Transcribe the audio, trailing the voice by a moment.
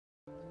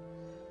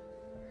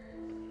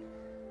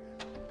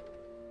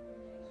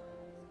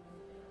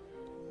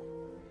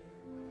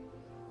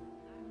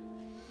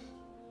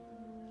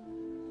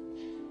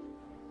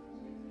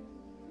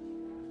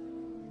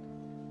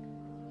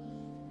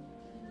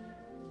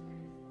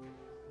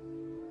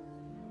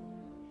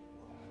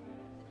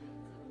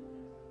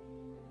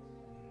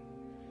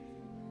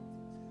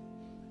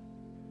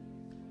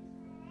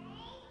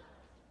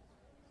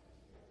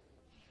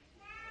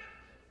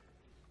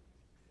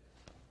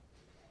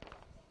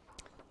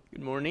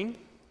Good morning.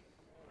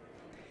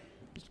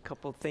 Just a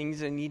couple of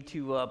things I need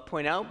to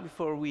point out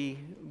before we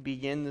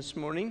begin this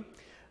morning.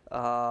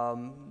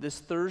 This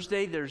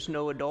Thursday, there's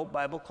no adult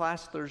Bible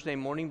class. Thursday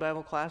morning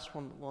Bible class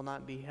will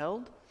not be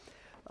held.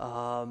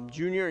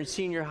 Junior and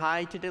senior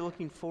high today,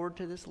 looking forward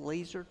to this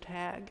laser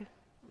tag,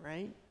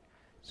 right?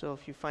 So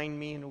if you find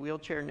me in a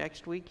wheelchair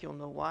next week, you'll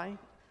know why.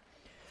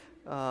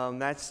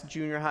 That's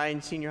junior high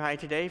and senior high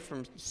today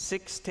from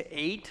 6 to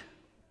 8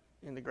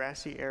 in the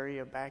grassy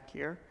area back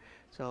here.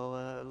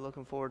 So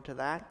looking forward to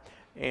that.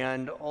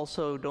 And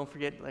also don't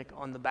forget, like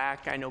on the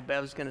back, I know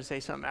Bev's going to say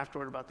something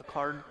afterward about the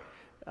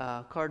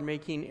card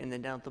making, and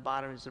then down at the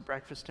bottom is the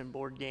breakfast and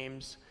board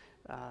games.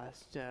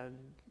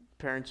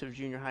 Parents of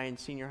junior high and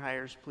senior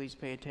hires, please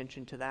pay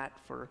attention to that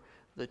for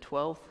the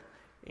 12th.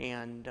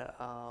 And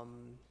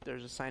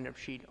there's a sign-up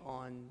sheet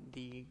on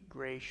the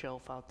gray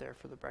shelf out there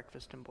for the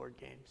breakfast and board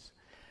games.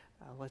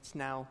 Let's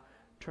now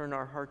turn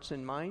our hearts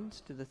and minds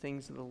to the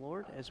things of the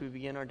Lord as we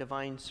begin our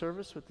divine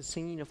service with the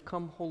singing of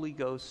Come Holy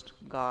Ghost,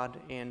 God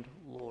and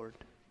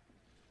Lord.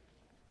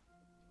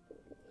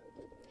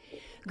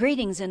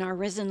 Greetings in our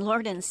risen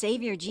Lord and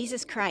Savior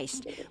Jesus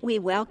Christ. We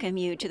welcome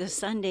you to the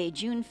Sunday,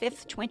 June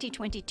 5th,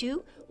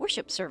 2022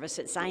 worship service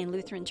at Zion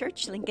Lutheran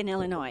Church, Lincoln,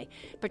 Illinois.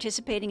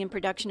 Participating in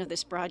production of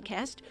this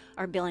broadcast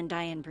are Bill and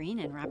Diane Breen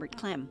and Robert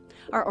Clem.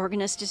 Our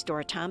organist is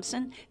Dora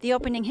Thompson. The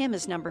opening hymn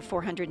is number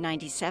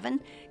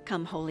 497,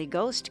 Come Holy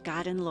Ghost,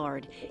 God and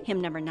Lord. Hymn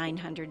number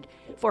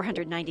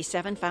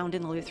 497 found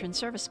in the Lutheran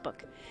Service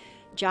Book.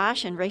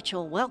 Josh and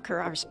Rachel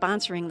Welker are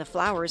sponsoring the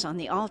flowers on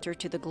the altar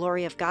to the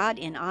glory of God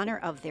in honor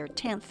of their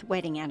 10th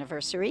wedding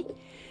anniversary.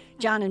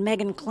 John and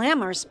Megan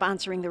Clem are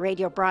sponsoring the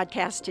radio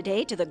broadcast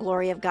today to the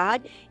glory of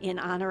God in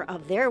honor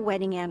of their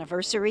wedding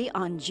anniversary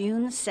on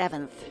June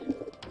 7th.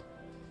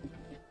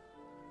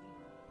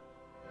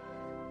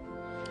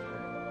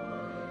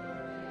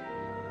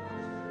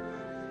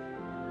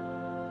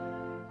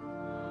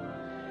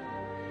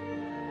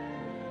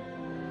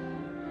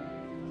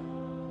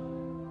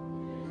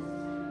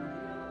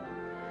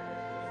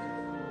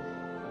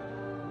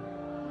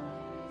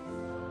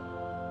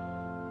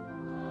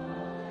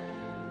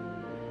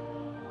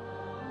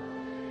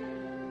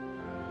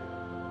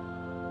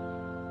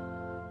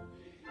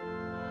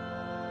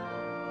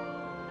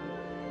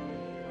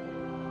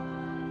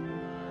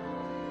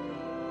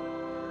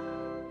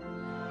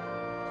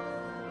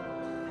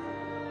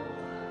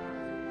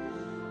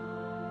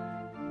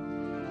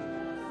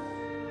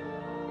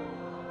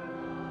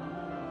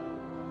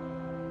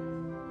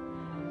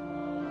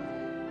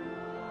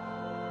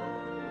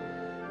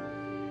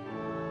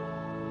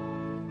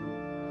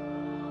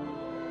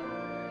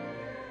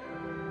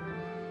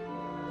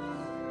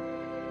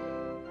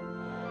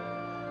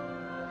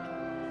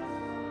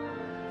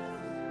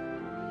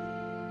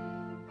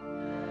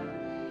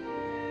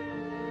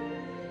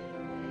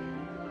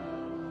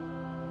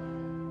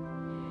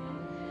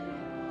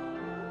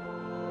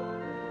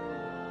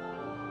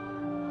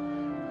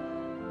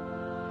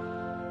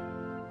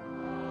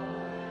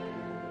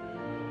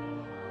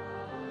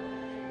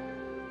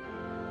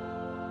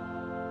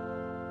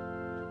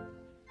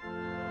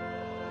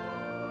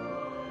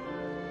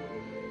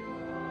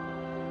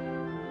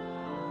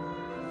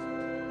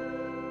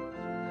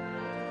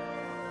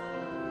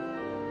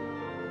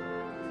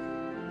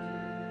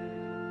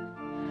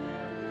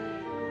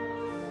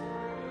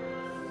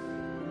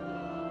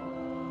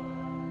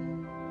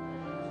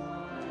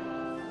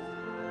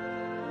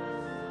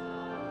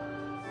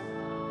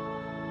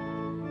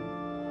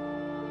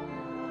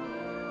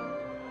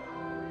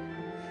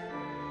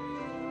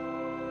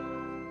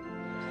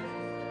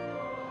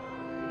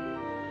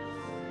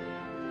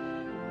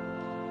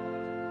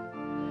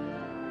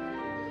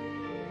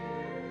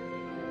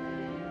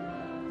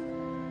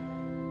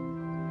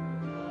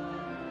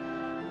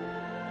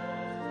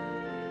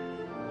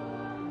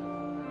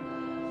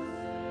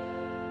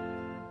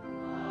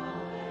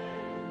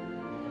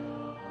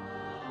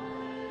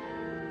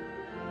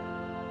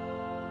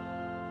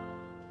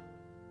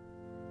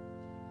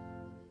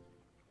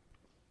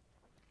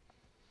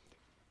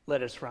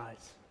 Let us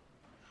rise.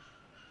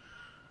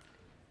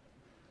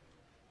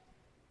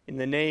 In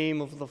the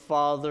name of the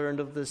Father, and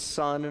of the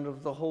Son, and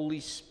of the Holy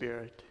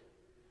Spirit.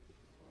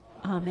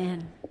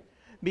 Amen.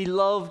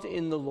 Beloved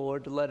in the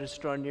Lord, let us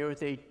draw near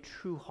with a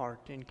true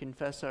heart and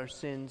confess our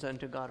sins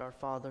unto God our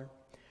Father,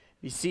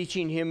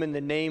 beseeching him in the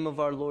name of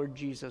our Lord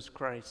Jesus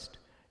Christ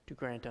to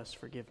grant us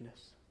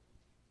forgiveness.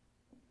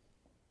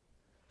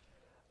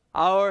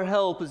 Our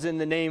help is in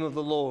the name of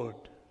the Lord,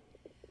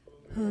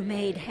 who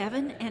made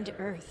heaven and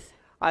earth.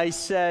 I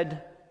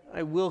said,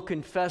 I will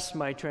confess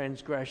my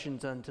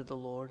transgressions unto the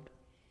Lord.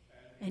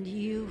 And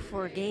you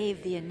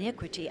forgave the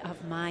iniquity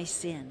of my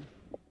sin.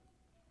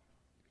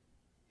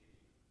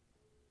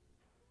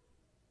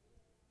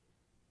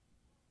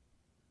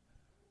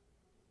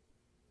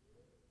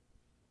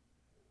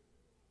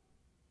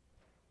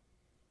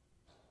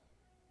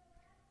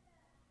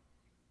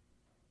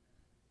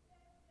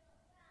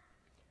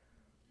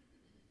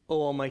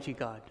 O Almighty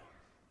God,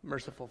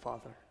 merciful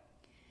Father,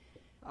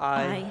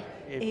 I,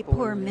 a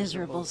poor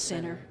miserable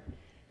sinner,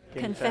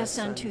 confess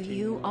unto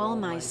you all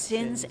my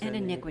sins and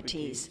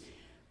iniquities,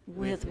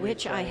 with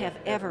which I have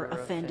ever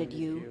offended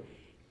you,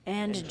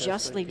 and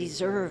justly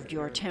deserved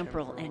your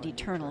temporal and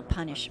eternal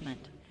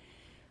punishment.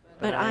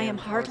 But I am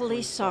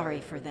heartily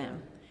sorry for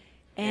them,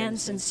 and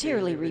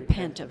sincerely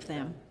repent of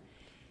them.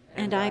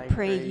 And I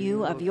pray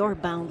you of your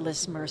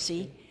boundless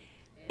mercy,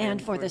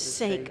 and for the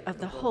sake of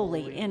the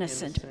holy,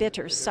 innocent,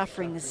 bitter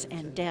sufferings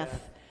and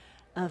death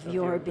of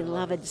your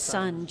beloved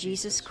Son,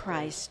 Jesus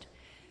Christ,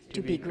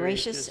 to be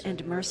gracious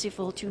and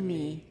merciful to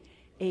me,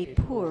 a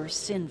poor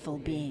sinful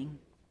being.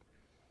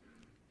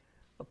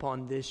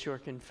 Upon this your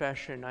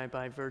confession, I,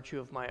 by virtue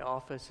of my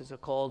office as a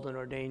called and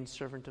ordained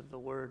servant of the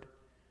word,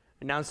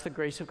 announce the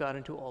grace of God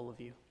unto all of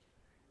you.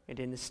 And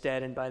in the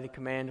stead and by the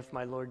command of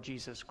my Lord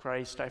Jesus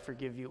Christ, I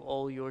forgive you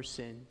all your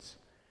sins.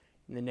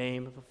 In the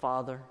name of the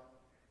Father,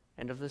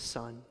 and of the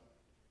Son,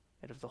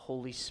 and of the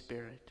Holy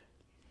Spirit.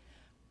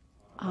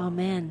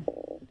 Amen.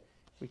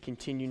 We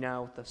continue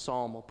now with the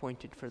psalm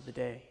appointed for the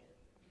day.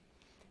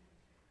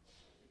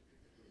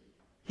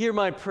 Hear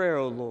my prayer,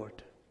 O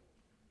Lord.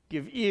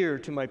 Give ear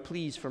to my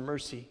pleas for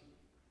mercy.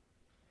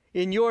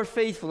 In your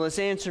faithfulness,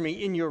 answer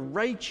me. In your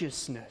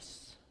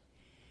righteousness.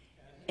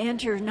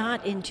 Enter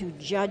not into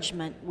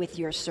judgment with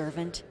your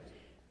servant,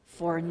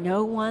 for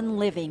no one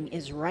living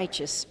is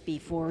righteous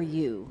before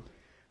you.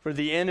 For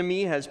the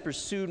enemy has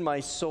pursued my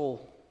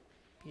soul.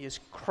 He has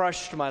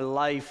crushed my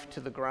life to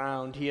the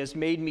ground. He has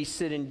made me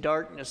sit in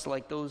darkness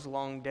like those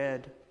long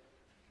dead.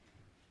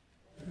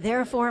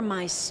 Therefore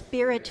my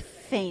spirit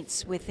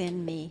faints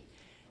within me.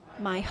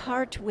 My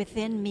heart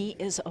within me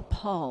is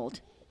appalled.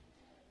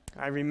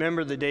 I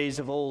remember the days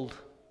of old.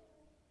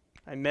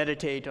 I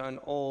meditate on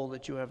all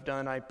that you have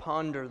done. I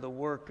ponder the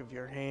work of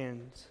your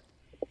hands.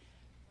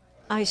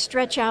 I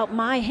stretch out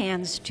my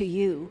hands to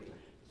you.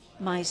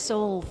 My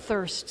soul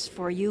thirsts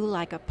for you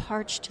like a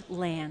parched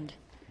land.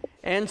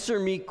 Answer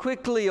me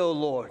quickly, O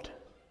Lord.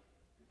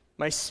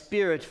 My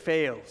spirit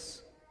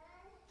fails.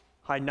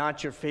 Hide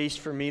not your face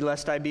from me,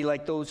 lest I be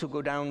like those who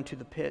go down to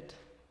the pit.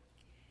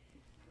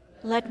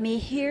 Let me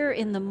hear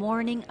in the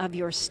morning of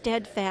your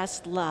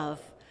steadfast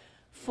love,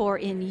 for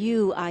in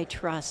you I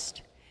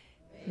trust.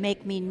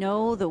 Make me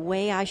know the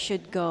way I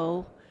should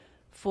go,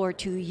 for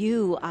to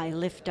you I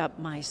lift up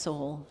my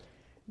soul.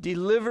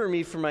 Deliver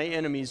me from my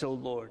enemies, O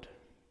Lord.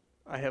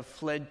 I have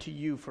fled to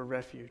you for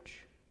refuge.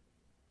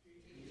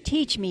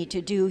 Teach me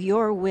to do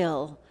your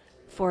will,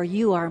 for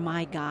you are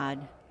my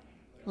God.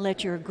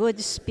 Let your good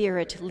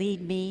spirit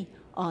lead me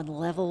on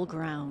level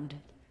ground.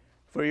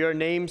 For your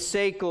name's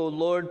sake, O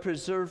Lord,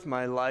 preserve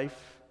my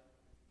life.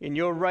 In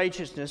your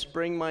righteousness,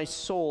 bring my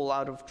soul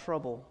out of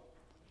trouble.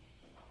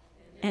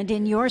 And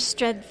in your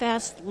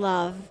steadfast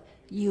love,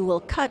 you will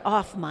cut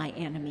off my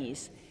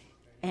enemies,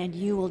 and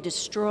you will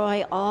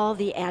destroy all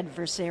the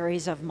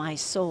adversaries of my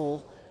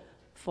soul,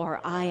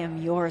 for I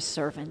am your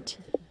servant.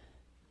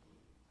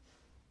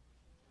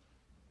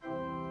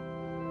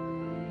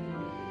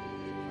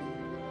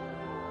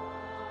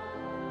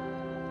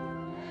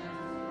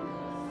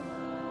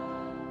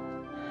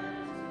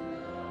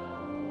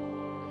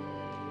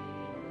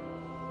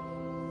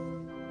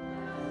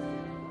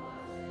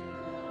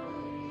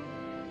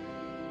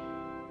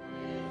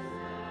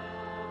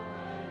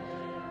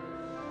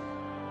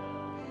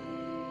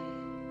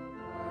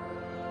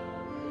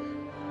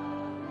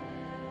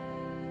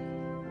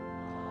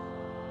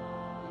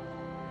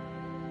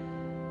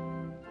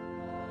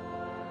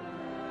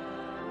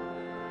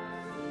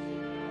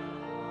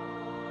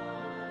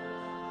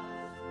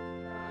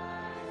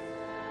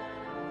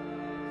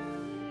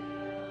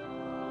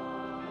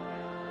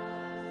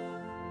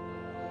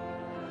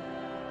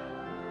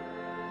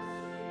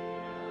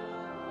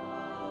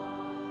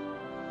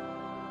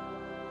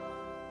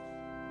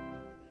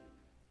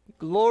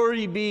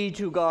 Glory be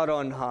to God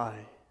on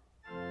high.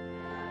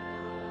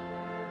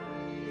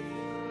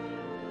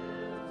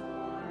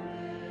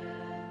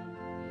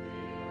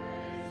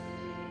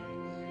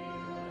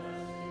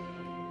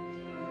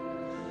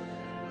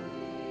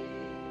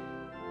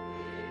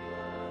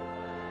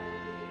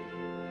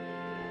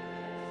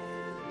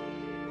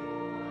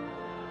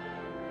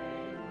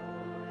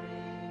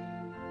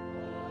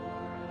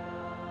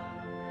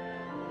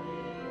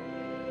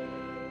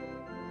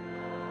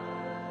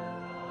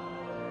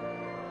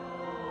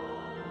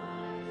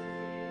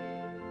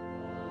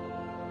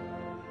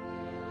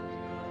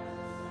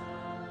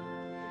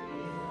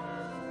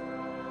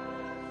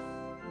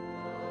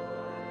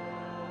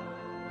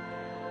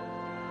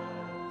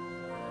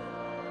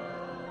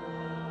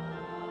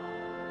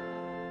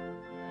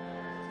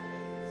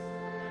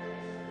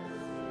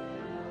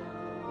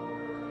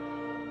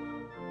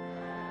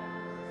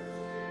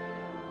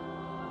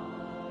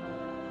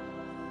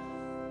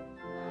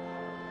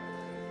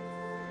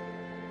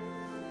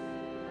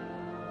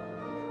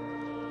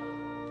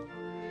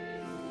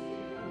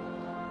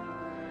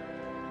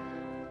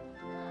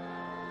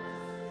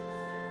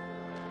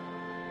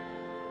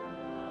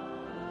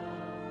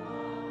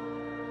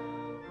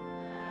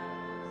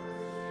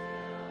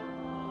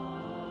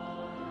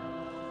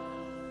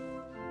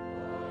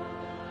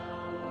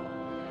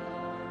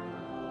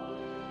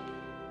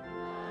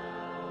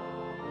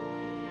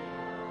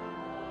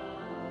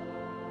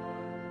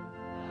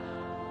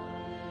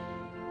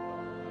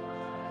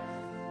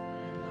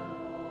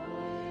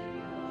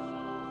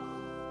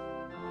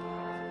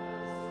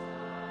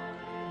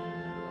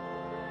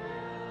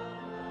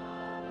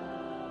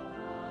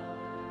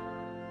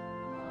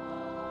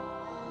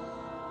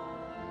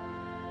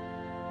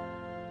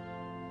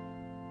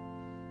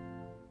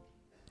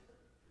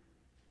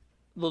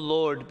 The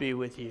Lord be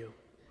with you.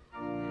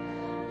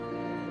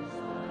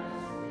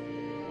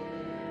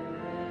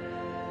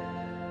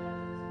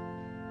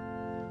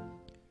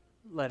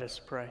 Let us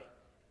pray.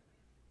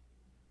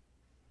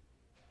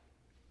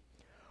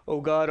 O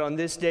God, on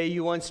this day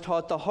you once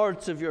taught the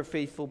hearts of your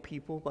faithful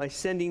people by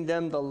sending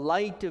them the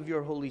light of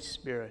your Holy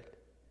Spirit.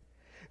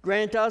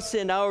 Grant us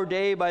in our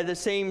day by the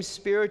same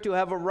Spirit to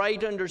have a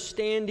right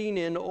understanding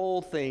in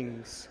all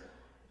things,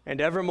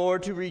 and evermore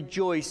to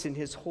rejoice in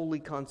his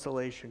holy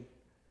consolation.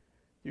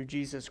 Through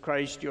Jesus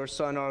Christ, your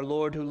Son, our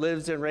Lord, who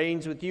lives and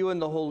reigns with you in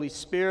the Holy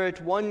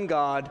Spirit, one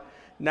God,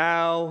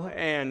 now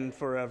and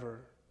forever.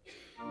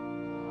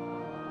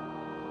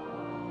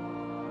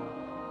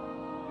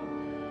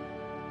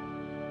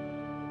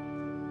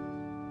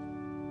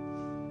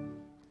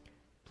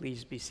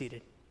 Please be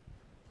seated.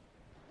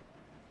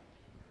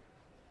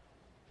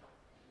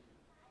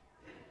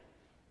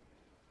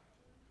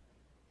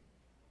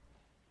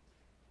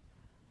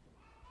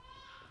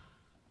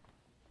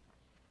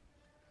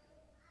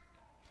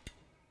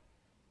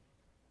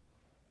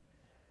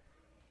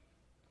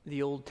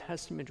 The Old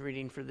Testament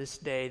reading for this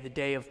day, the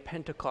day of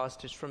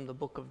Pentecost, is from the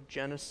book of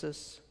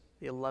Genesis,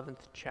 the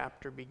 11th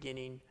chapter,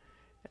 beginning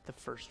at the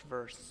first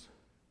verse.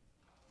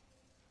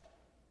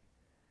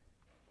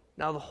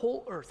 Now the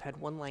whole earth had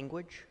one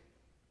language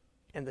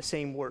and the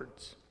same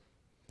words.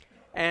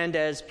 And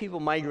as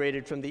people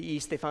migrated from the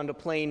east, they found a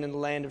plain in the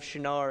land of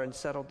Shinar and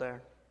settled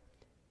there.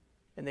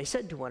 And they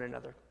said to one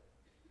another,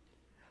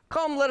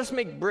 "Come, let us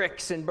make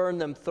bricks and burn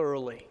them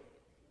thoroughly."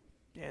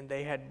 And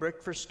they had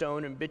brick for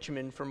stone and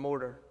bitumen for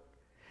mortar.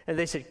 And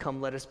they said,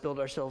 "Come, let us build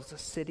ourselves a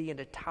city and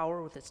a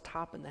tower with its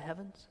top in the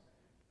heavens.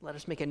 Let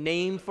us make a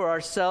name for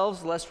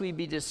ourselves, lest we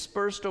be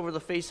dispersed over the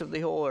face of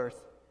the whole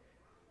earth."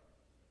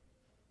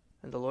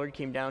 And the Lord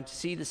came down to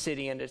see the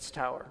city and its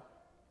tower,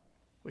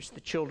 which the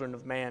children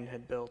of man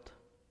had built.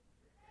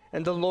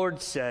 And the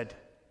Lord said,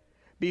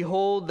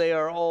 "Behold, they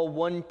are all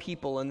one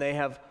people, and they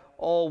have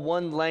all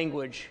one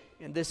language,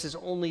 and this is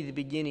only the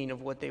beginning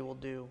of what they will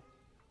do.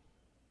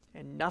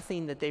 And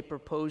nothing that they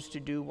propose to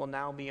do will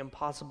now be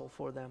impossible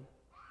for them.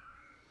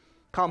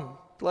 Come,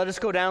 let us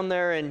go down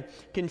there and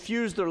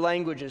confuse their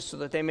languages so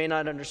that they may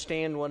not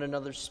understand one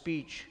another's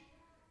speech."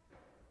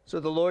 So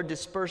the Lord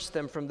dispersed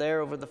them from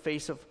there over the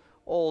face of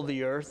all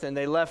the earth, and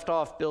they left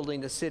off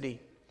building the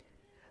city.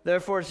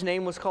 Therefore its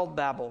name was called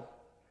Babel,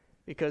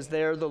 because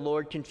there the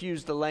Lord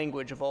confused the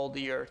language of all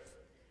the earth.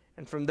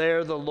 And from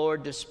there the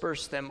Lord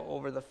dispersed them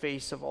over the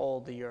face of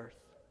all the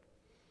earth.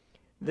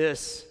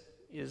 This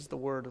is the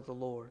word of the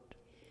Lord.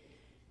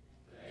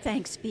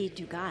 Thanks be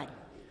to God.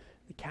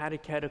 The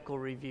catechetical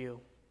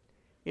review.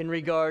 In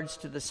regards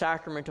to the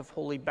sacrament of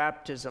holy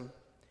baptism,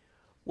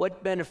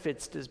 what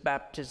benefits does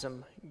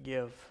baptism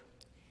give?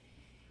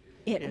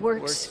 It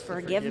works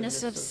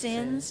forgiveness of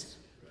sins,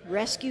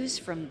 rescues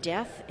from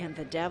death and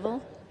the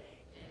devil,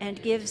 and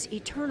gives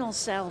eternal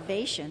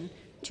salvation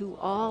to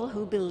all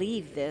who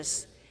believe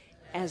this,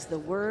 as the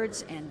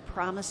words and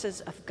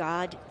promises of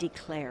God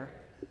declare.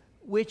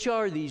 Which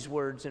are these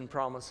words and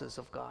promises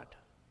of God?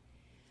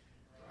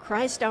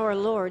 Christ our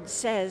Lord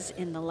says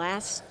in the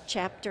last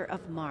chapter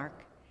of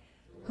Mark,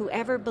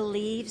 "Whoever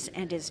believes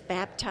and is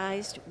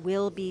baptized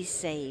will be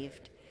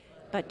saved,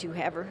 but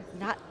whoever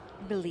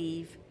not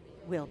believe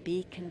will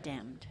be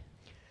condemned."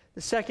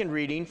 The second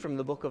reading from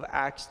the book of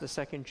Acts, the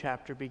 2nd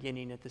chapter,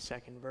 beginning at the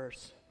 2nd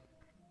verse.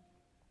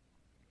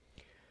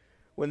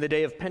 When the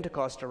day of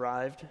Pentecost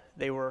arrived,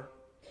 they were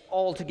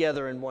all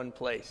together in one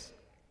place.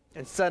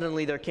 And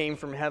suddenly there came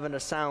from heaven a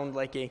sound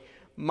like a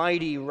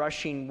mighty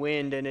rushing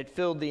wind, and it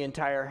filled the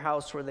entire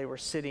house where they were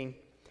sitting.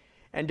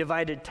 And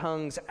divided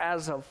tongues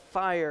as of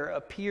fire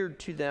appeared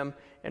to them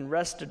and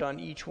rested on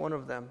each one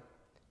of them.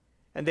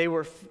 And they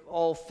were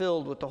all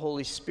filled with the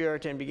Holy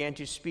Spirit and began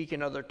to speak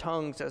in other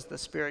tongues as the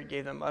Spirit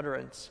gave them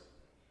utterance.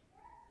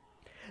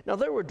 Now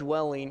there were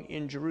dwelling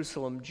in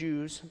Jerusalem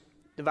Jews,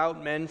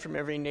 devout men from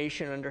every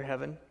nation under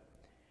heaven.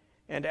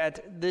 And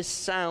at this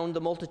sound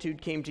the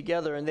multitude came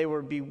together, and they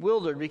were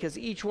bewildered, because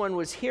each one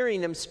was hearing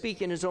them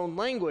speak in his own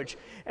language.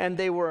 And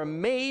they were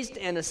amazed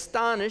and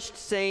astonished,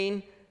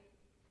 saying,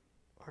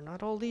 "Are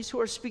not all these who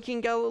are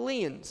speaking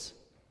Galileans?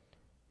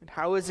 And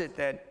how is it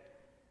that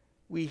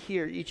we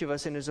hear each of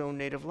us in his own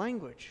native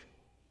language?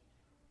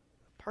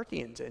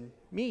 Parthians and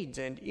Medes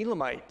and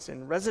Elamites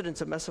and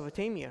residents of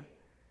Mesopotamia,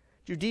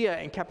 Judea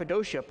and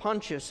Cappadocia,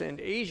 Pontus and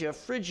Asia,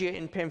 Phrygia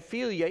and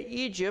Pamphylia,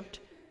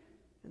 Egypt,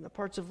 and the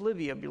parts of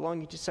Libya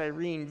belonging to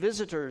Cyrene,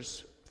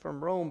 visitors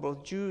from Rome,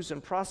 both Jews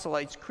and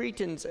proselytes,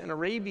 Cretans and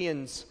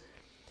Arabians.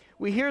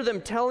 We hear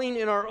them telling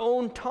in our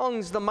own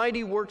tongues the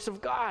mighty works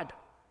of God."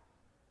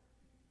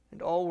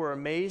 And all were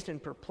amazed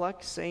and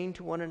perplexed, saying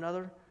to one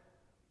another,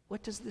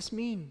 "What does this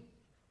mean?"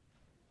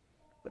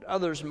 But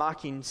others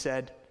mocking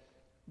said,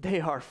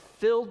 "They are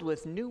filled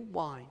with new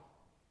wine."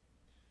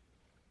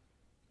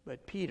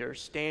 But Peter,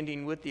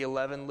 standing with the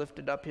 11,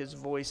 lifted up his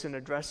voice and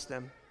addressed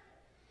them.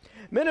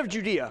 "Men of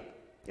Judea,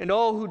 and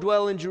all who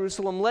dwell in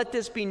Jerusalem, let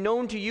this be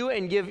known to you,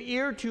 and give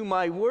ear to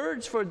my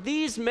words, for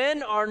these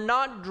men are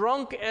not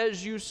drunk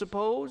as you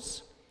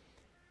suppose.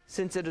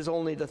 since it is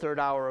only the third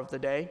hour of the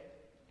day.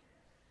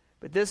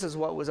 But this is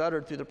what was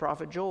uttered through the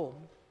prophet Joel.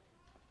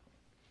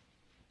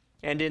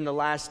 And in the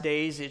last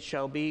days it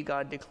shall be,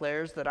 God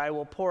declares, that I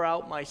will pour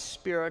out my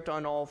Spirit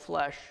on all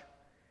flesh,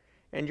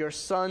 and your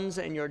sons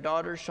and your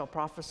daughters shall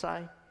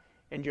prophesy,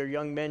 and your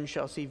young men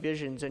shall see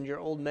visions, and your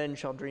old men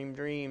shall dream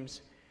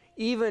dreams,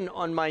 even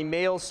on my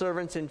male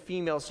servants and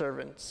female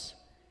servants.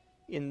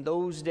 In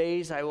those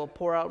days I will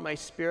pour out my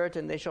Spirit,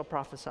 and they shall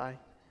prophesy.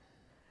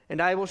 And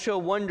I will show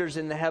wonders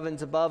in the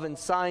heavens above and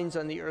signs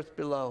on the earth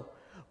below,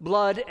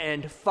 blood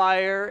and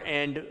fire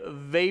and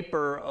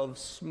vapor of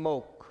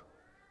smoke.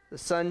 The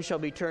sun shall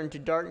be turned to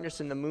darkness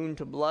and the moon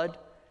to blood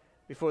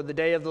before the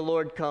day of the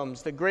Lord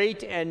comes, the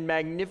great and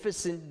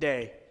magnificent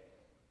day.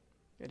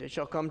 And it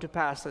shall come to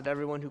pass that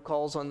everyone who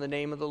calls on the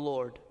name of the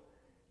Lord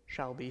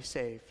shall be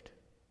saved.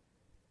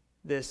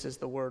 This is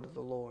the word of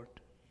the Lord.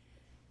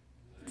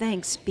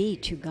 Thanks be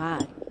to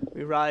God.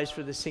 We rise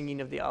for the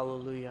singing of the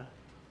Alleluia.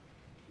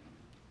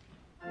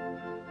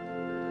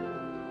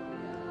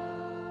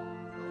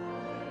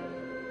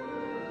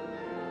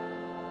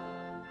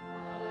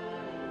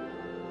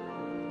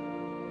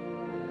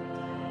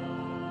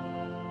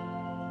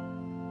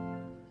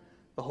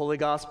 The Holy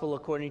Gospel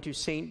according to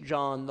St.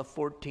 John, the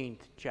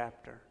 14th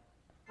chapter.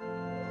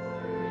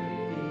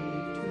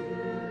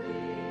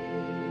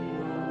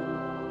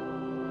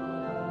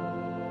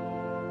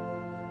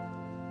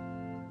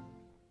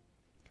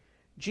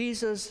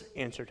 Jesus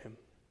answered him,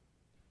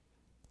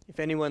 "If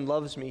anyone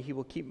loves me, he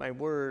will keep my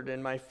word,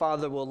 and my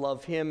Father will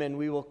love him, and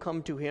we will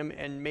come to him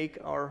and make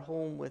our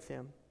home with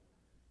him.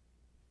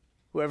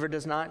 Whoever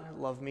does not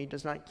love me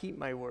does not keep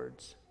my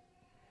words.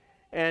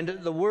 And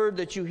the word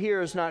that you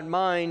hear is not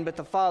mine, but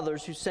the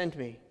Father's who sent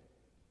me.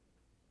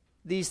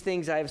 These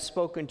things I have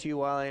spoken to you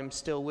while I am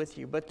still with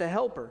you. But the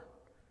Helper,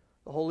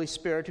 the Holy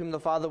Spirit, whom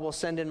the Father will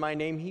send in my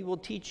name, he will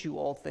teach you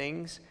all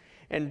things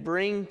and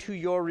bring to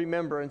your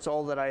remembrance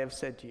all that I have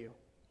said to you.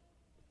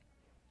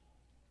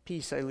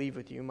 Peace I leave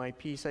with you, my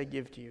peace I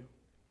give to you.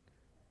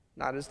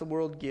 Not as the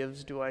world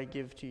gives do I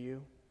give to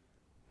you.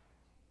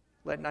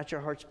 Let not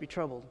your hearts be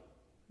troubled,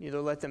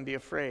 neither let them be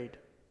afraid.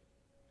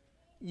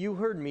 You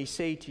heard me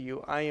say to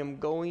you, I am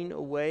going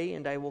away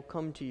and I will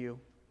come to you.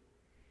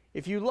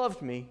 If you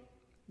loved me,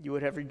 you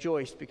would have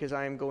rejoiced because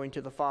I am going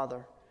to the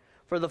Father,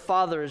 for the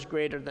Father is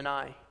greater than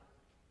I.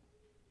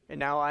 And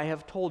now I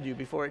have told you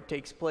before it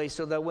takes place,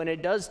 so that when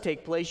it does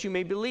take place, you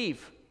may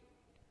believe.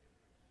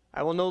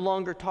 I will no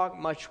longer talk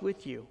much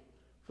with you,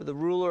 for the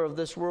ruler of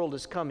this world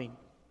is coming.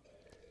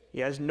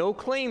 He has no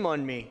claim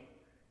on me,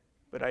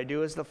 but I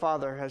do as the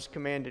Father has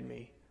commanded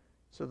me,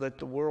 so that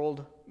the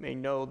world may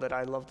know that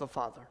I love the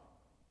Father.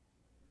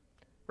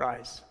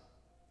 Rise,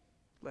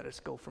 let us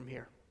go from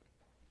here."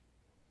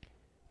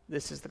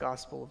 This is the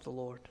gospel of the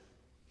Lord.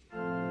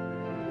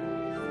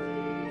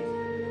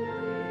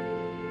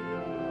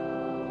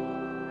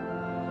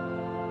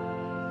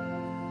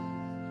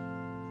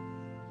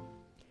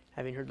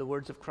 Having heard the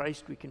words of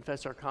Christ, we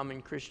confess our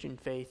common Christian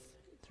faith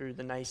through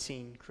the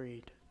Nicene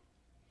Creed.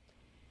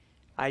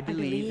 I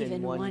believe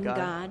in one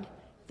God,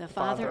 the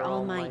Father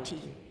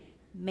Almighty,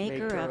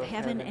 maker of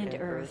heaven and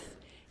earth,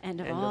 and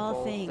of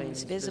all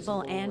things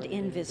visible and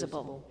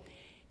invisible,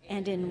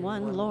 and in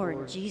one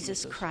Lord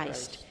Jesus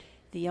Christ,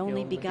 the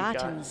only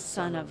begotten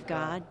Son of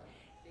God,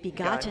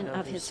 begotten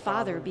of his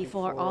Father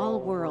before all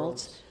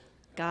worlds,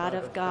 God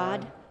of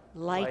God,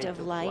 light of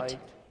light,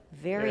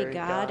 very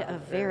God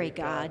of very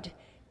God,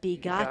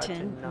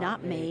 begotten,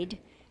 not made,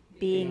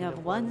 being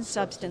of one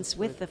substance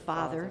with the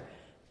Father,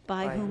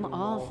 by whom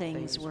all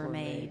things were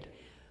made,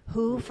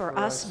 who for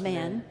us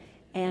men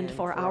and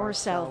for our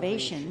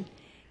salvation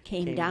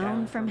came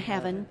down from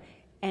heaven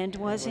and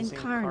was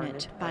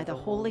incarnate by the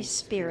Holy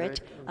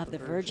Spirit of the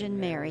Virgin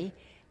Mary,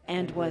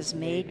 and was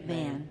made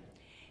man,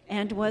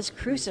 and was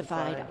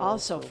crucified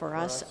also for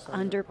us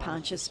under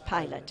Pontius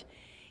Pilate.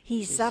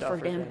 He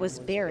suffered and was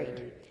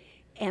buried,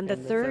 and the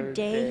third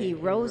day he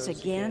rose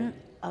again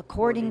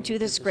according to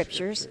the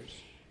Scriptures,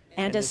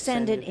 and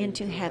ascended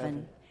into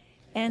heaven,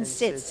 and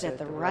sits at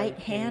the right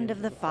hand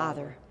of the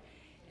Father.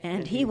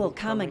 And he will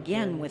come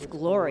again with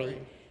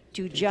glory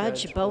to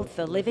judge both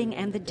the living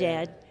and the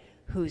dead,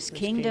 whose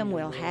kingdom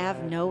will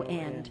have no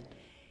end.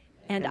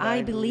 And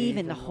I believe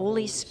in the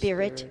Holy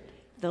Spirit,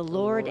 the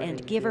Lord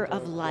and giver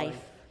of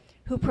life,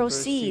 who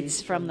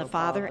proceeds from the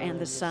Father and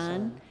the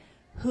Son,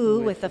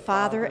 who with the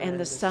Father and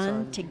the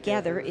Son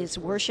together is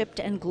worshipped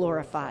and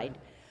glorified,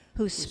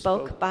 who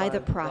spoke by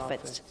the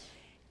prophets.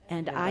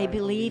 And I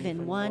believe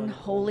in one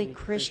holy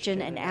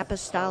Christian and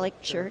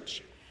apostolic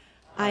church.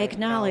 I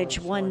acknowledge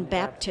one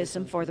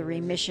baptism for the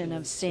remission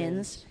of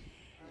sins,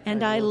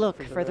 and I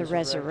look for the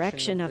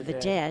resurrection of the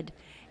dead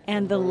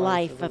and the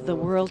life of the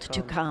world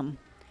to come.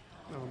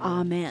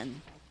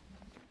 Amen.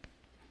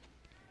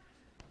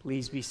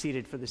 Please be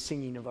seated for the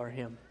singing of our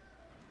hymn.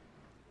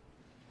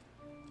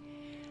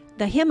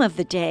 The hymn of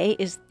the day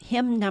is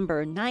hymn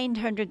number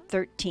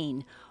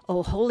 913,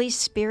 O Holy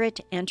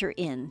Spirit, Enter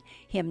In,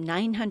 hymn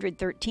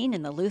 913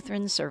 in the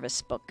Lutheran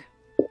Service Book.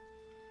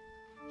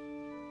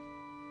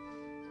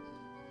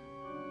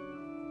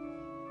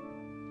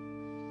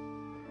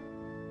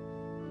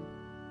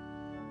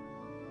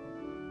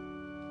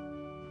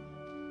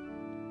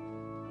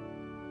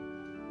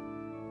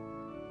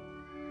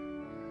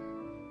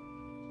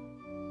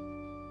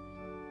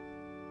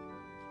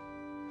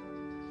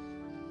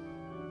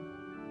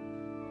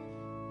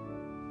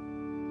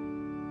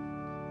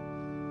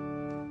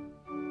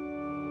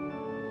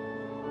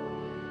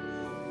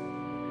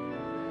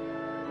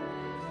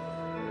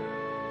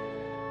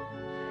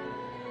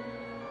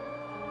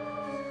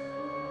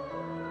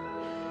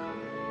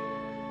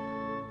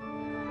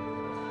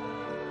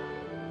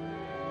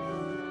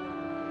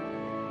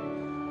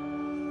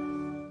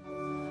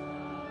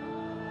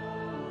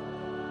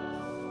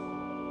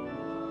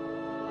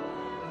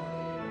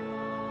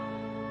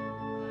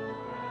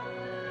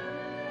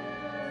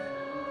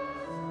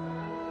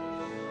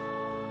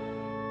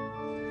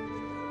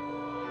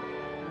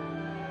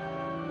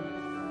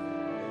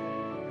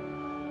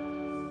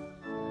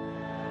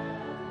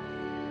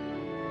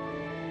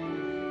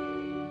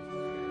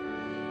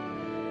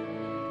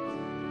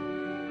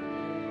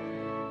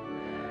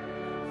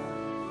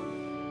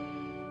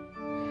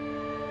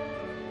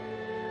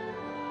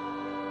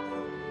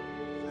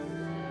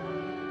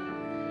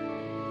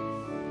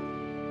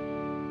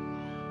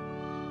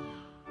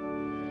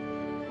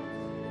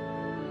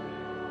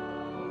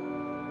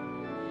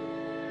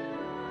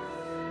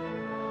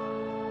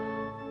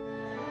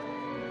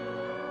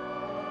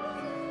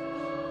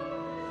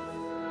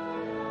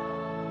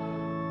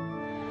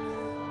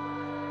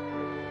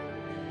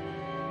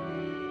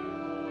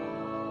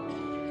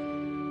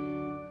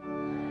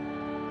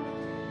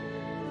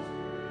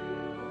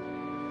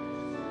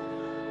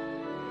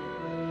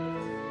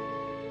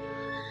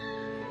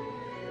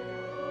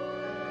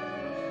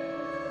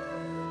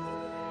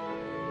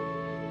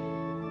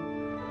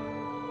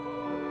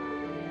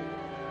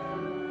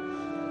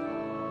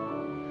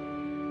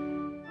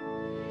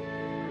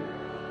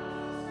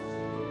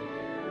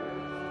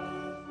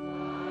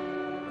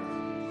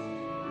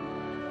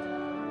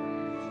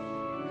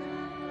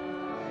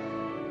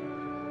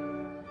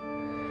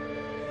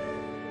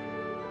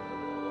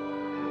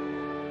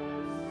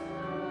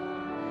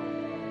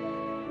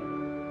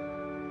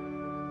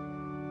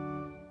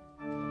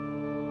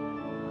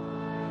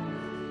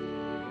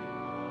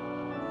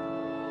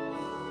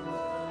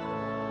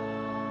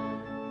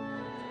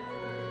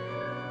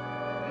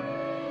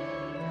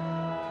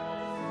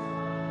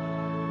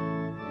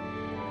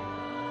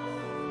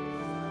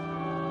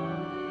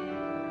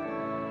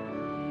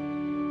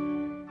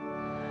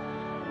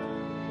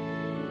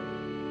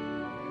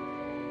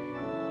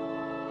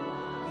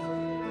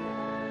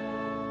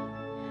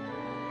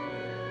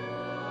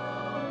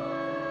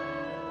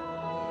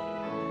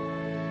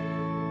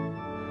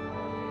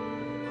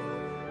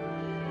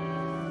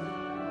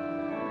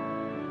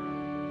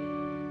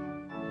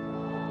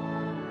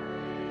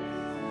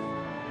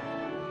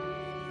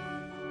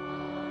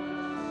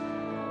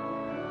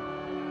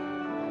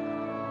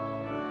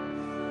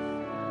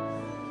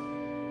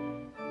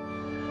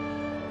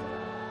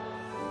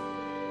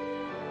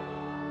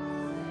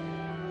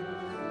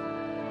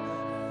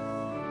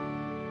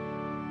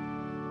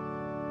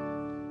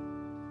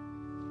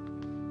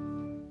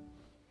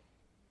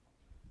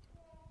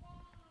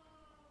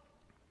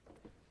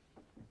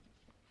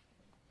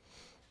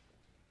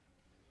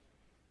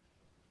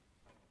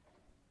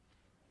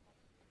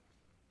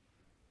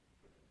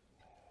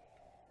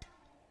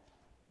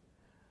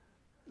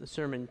 the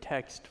sermon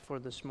text for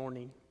this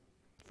morning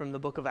from the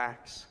book of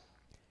Acts.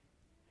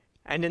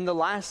 And in the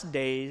last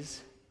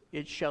days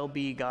it shall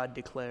be, God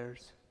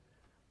declares,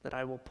 that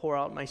I will pour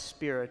out my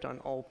Spirit on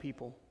all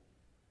people,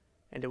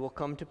 and it will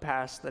come to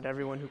pass that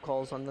everyone who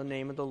calls on the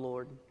name of the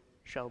Lord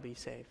shall be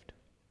saved.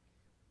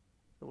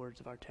 The words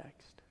of our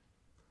text.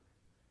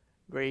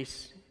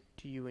 Grace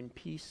to you and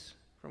peace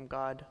from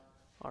God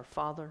our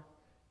Father,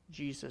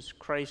 Jesus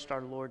Christ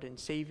our Lord and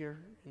Savior,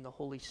 and the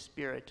Holy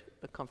Spirit,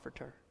 the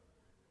Comforter.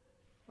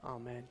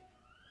 Amen.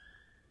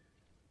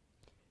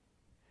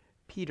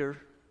 Peter,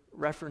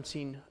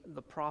 referencing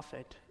the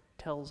prophet,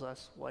 tells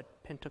us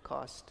what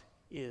Pentecost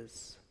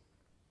is.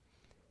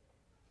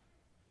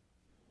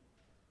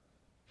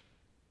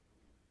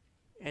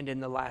 And in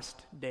the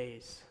last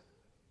days.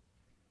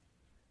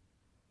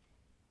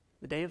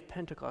 The day of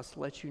Pentecost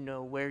lets you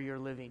know where you're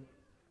living,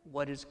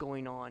 what is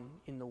going on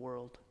in the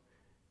world.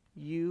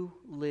 You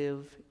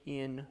live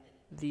in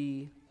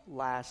the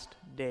last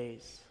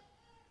days.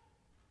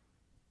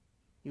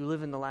 You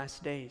live in the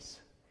last days.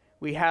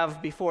 We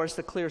have before us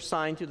the clear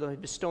sign through the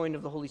bestowing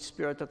of the Holy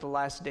Spirit that the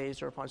last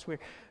days are upon us.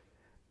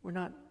 We're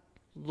not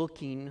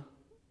looking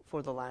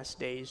for the last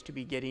days to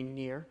be getting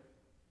near.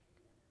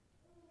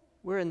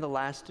 We're in the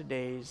last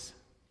days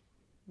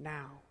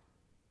now.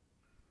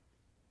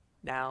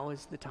 Now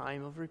is the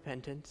time of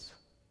repentance.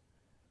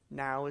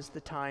 Now is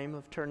the time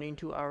of turning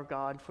to our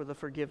God for the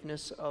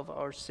forgiveness of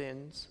our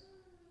sins.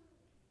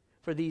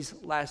 For these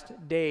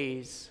last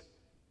days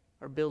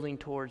are building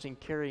towards and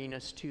carrying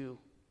us to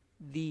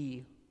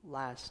the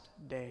last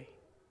day.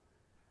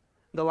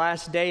 The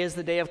last day is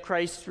the day of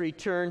Christ's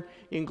return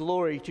in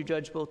glory to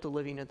judge both the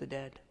living and the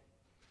dead.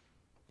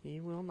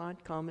 He will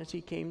not come as he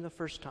came the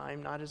first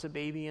time, not as a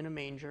baby in a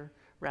manger,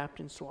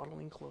 wrapped in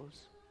swaddling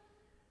clothes.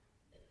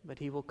 But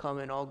he will come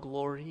in all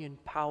glory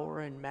and power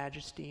and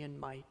majesty and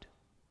might.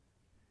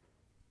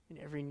 And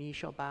every knee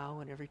shall bow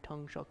and every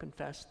tongue shall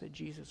confess that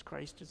Jesus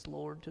Christ is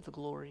Lord, to the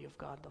glory of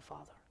God the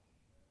Father.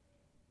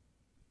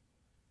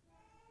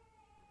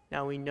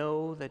 Now we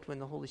know that when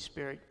the Holy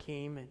Spirit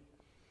came at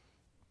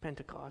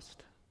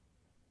Pentecost,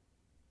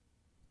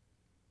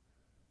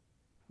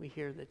 we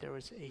hear that there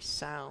was a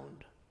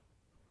sound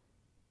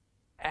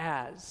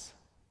as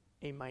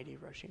a mighty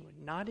rushing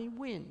wind. Not a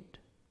wind,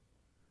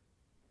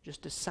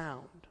 just a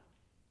sound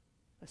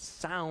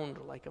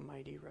like a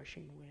mighty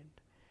rushing wind.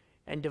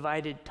 And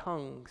divided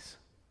tongues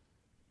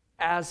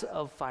as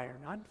of fire,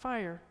 not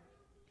fire,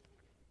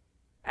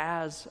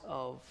 as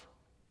of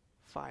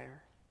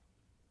fire.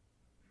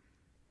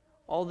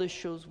 All this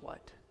shows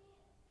what?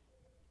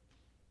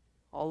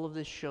 All of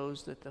this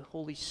shows that the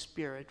Holy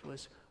Spirit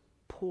was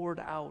poured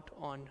out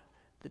on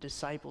the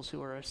disciples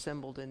who are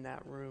assembled in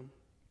that room.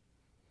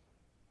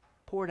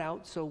 Poured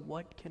out so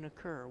what can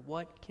occur?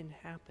 What can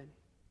happen?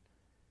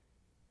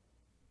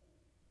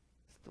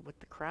 It's what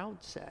the crowd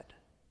said.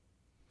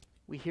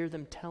 We hear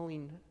them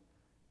telling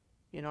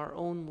in our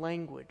own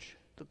language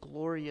the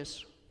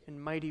glorious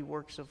and mighty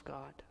works of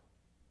God.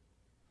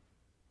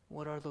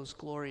 What are those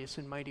glorious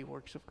and mighty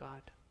works of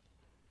God?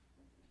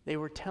 They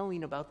were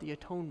telling about the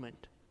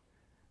atonement.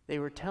 They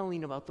were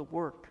telling about the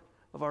work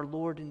of our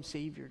Lord and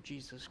Savior,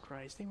 Jesus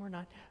Christ. They were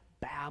not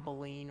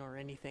babbling or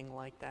anything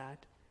like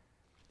that.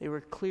 They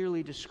were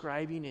clearly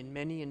describing in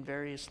many and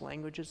various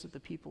languages of the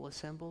people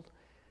assembled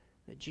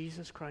that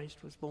Jesus Christ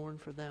was born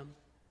for them,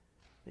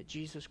 that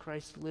Jesus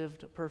Christ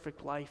lived a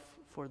perfect life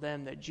for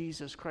them, that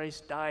Jesus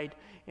Christ died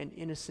an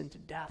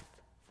innocent death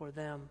for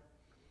them,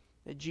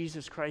 that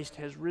Jesus Christ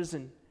has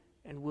risen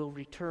and will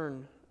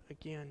return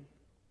again.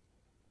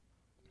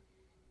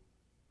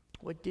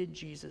 What did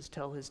Jesus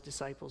tell his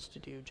disciples to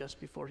do just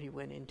before he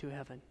went into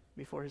heaven,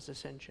 before his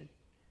ascension?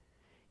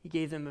 He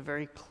gave them a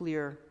very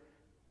clear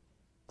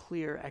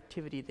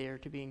activity there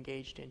to be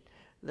engaged in.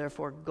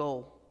 Therefore,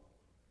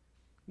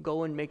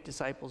 go and make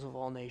disciples of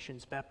all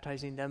nations,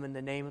 baptizing them in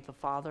the name of the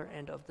Father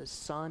and of the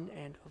Son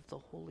and of the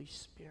Holy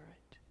Spirit.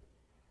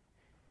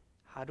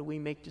 How do we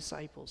make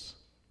disciples?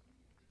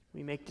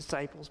 We make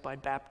disciples by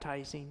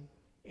baptizing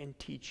and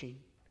teaching,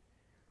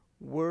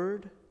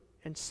 word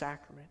and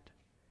sacrament.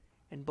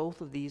 And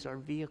both of these are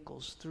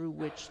vehicles through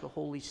which the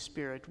Holy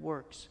Spirit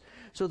works.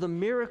 So the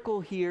miracle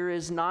here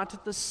is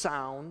not the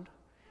sound.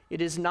 It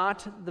is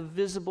not the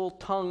visible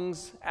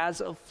tongues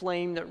as of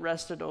flame that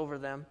rested over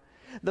them.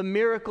 The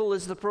miracle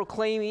is the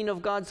proclaiming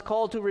of God's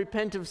call to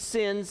repent of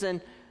sins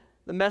and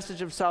the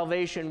message of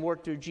salvation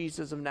worked through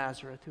Jesus of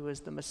Nazareth, who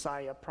is the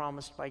Messiah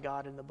promised by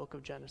God in the book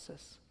of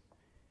Genesis.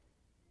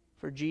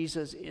 For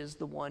Jesus is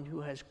the one who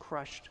has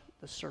crushed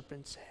the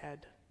serpent's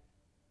head.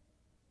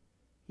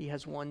 He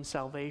has won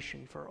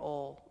salvation for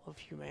all of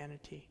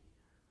humanity.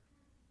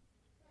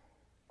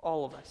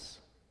 All of us.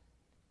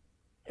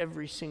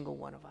 Every single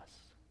one of us.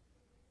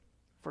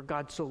 For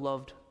God so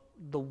loved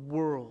the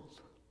world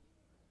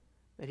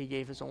that he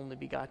gave his only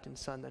begotten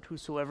Son, that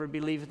whosoever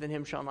believeth in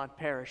him shall not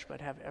perish,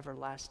 but have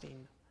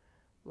everlasting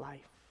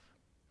life.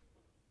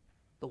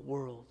 The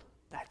world,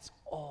 that's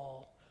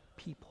all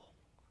people.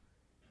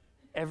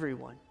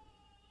 Everyone.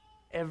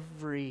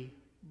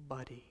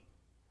 Everybody.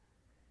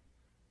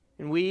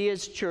 And we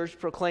as church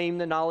proclaim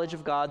the knowledge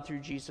of God through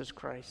Jesus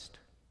Christ.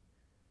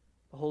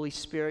 The Holy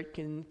Spirit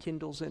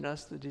kindles in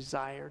us the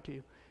desire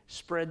to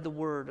spread the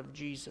word of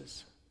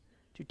Jesus,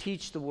 to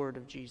teach the word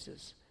of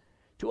Jesus,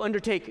 to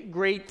undertake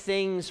great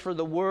things for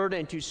the word,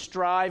 and to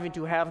strive and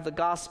to have the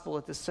gospel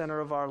at the center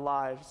of our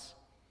lives.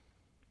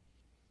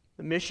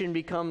 The mission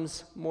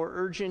becomes more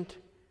urgent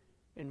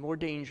and more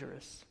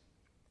dangerous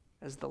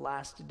as the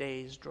last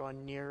days draw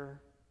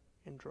nearer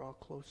and draw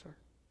closer.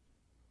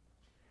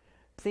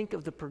 Think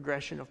of the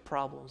progression of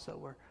problems that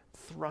were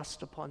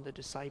thrust upon the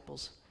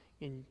disciples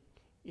in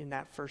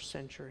that first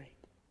century.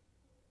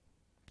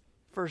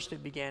 First,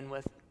 it began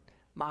with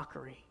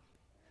mockery.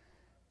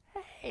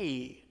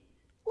 Hey,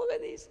 look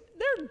at these.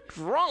 They're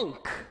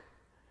drunk.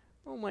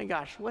 Oh my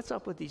gosh, what's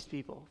up with these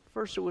people?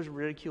 First, it was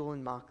ridicule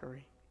and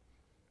mockery.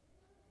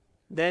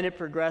 Then it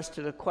progressed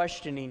to the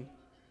questioning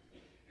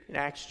in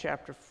Acts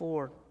chapter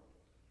 4.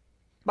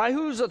 By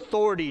whose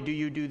authority do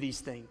you do these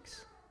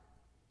things?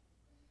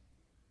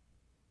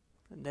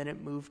 And then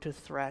it moved to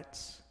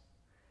threats.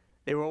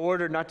 They were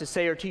ordered not to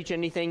say or teach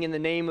anything in the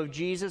name of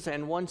Jesus,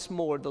 and once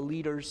more the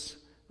leaders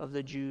of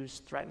the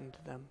Jews threatened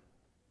them.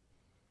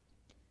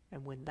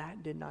 And when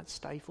that did not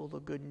stifle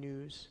the good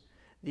news,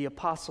 the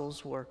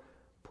apostles were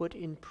put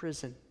in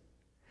prison.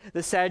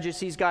 The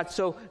Sadducees got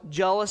so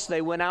jealous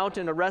they went out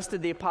and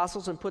arrested the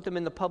apostles and put them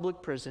in the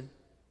public prison.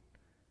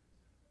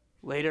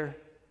 Later,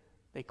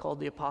 they called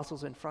the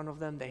apostles in front of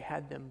them. They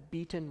had them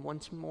beaten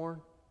once more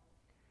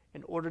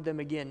and ordered them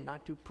again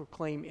not to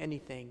proclaim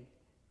anything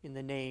in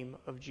the name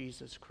of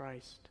Jesus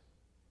Christ.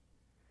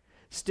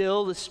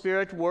 Still, the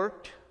Spirit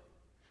worked.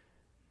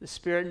 The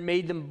Spirit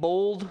made them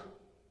bold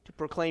to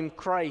proclaim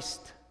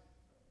Christ.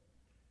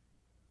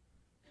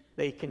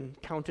 They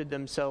counted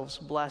themselves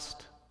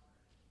blessed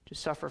to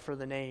suffer for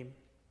the name.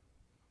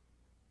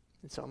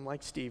 And some,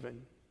 like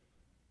Stephen,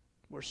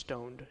 were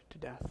stoned to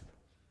death.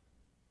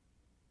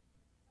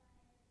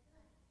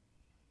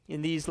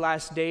 In these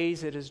last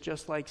days, it is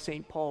just like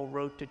St. Paul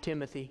wrote to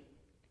Timothy.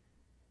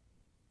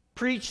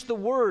 Preach the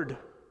word.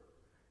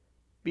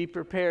 Be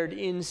prepared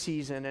in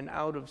season and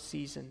out of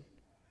season.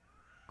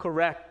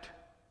 Correct,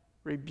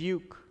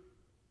 rebuke,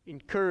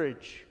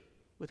 encourage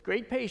with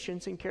great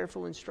patience and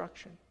careful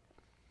instruction.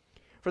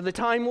 For the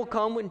time will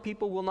come when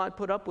people will not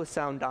put up with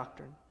sound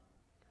doctrine.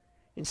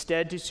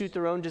 Instead, to suit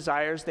their own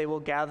desires, they will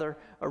gather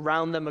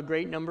around them a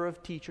great number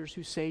of teachers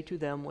who say to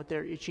them what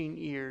their itching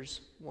ears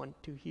want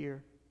to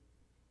hear.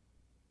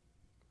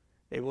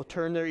 They will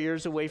turn their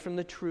ears away from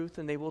the truth,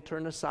 and they will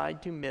turn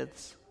aside to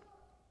myths.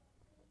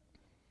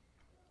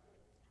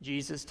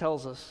 Jesus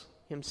tells us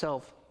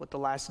himself what the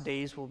last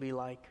days will be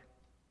like.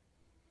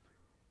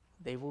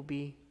 They will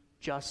be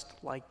just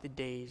like the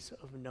days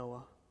of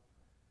Noah.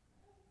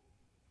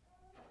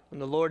 When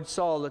the Lord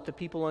saw that the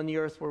people on the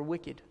earth were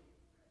wicked,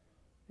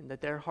 and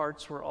that their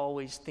hearts were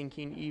always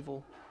thinking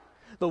evil.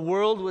 The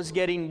world was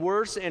getting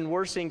worse and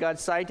worse in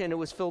God's sight, and it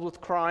was filled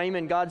with crime,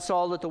 and God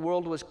saw that the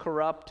world was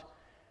corrupt,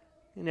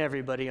 and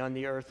everybody on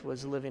the earth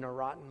was living a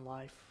rotten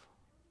life.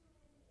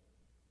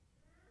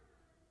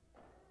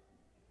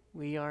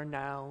 We are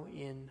now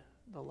in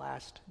the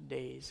last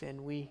days,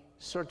 and we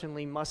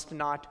certainly must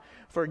not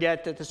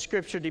forget that the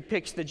Scripture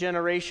depicts the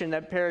generation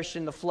that perished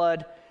in the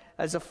flood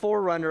as a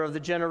forerunner of the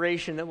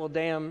generation that will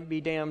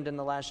be damned in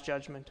the last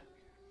judgment.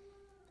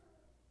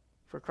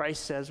 For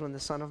Christ says, when the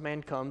Son of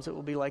Man comes, it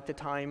will be like the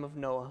time of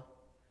Noah.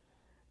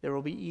 There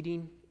will be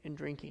eating and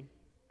drinking.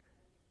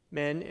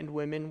 Men and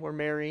women were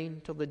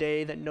marrying till the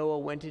day that Noah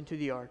went into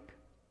the ark.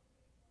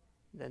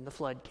 Then the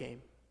flood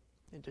came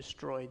and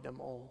destroyed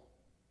them all.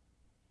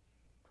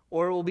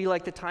 Or it will be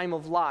like the time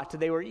of Lot.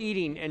 They were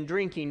eating and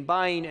drinking,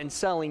 buying and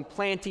selling,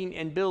 planting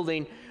and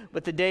building.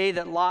 But the day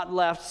that Lot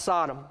left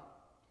Sodom,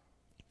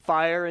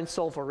 fire and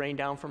sulfur rained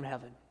down from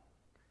heaven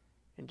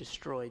and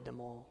destroyed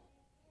them all.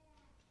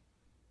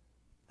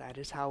 That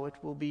is how it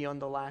will be on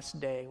the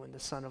last day when the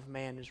Son of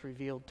Man is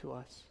revealed to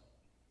us.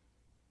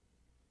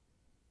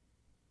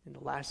 In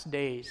the last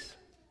days,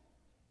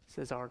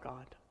 says our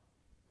God,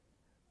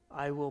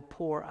 I will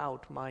pour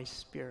out my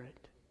Spirit.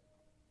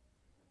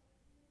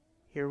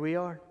 Here we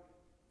are,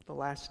 the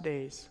last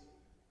days.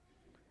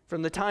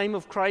 From the time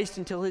of Christ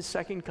until his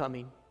second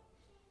coming,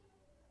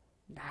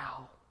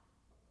 now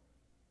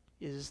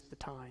is the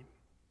time.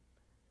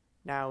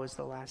 Now is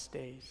the last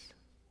days.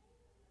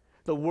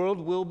 The world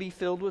will be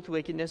filled with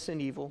wickedness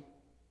and evil,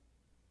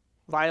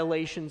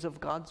 violations of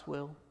God's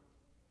will.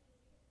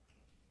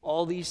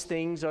 All these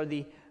things are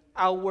the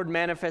outward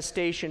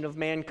manifestation of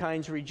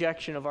mankind's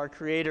rejection of our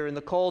Creator and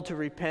the call to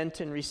repent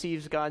and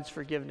receive God's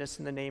forgiveness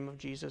in the name of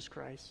Jesus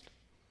Christ.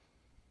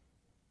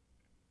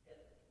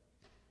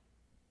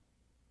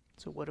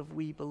 So what have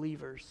we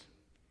believers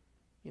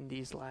in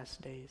these last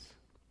days?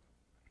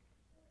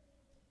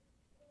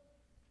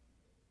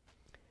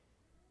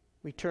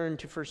 We turn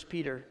to 1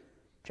 Peter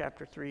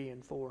chapter 3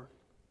 and 4,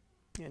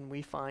 and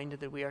we find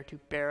that we are to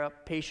bear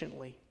up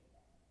patiently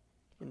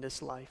in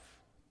this life.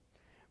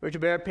 We're to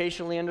bear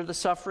patiently under the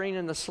suffering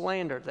and the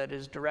slander that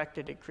is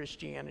directed at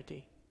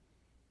Christianity.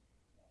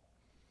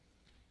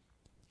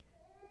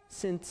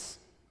 Since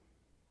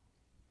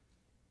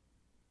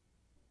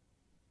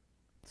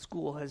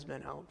school has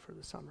been out for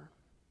the summer,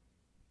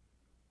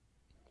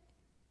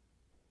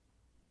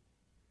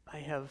 I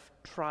have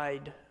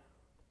tried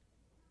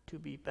to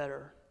be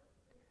better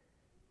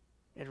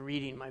at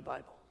reading my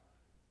Bible.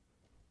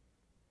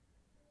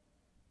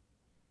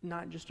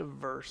 Not just a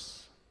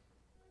verse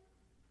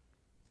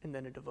and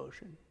then a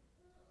devotion,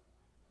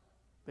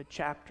 but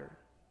chapter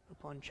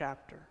upon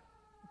chapter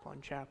upon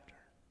chapter.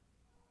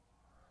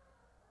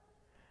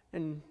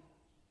 And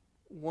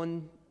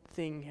one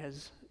thing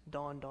has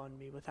dawned on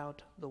me: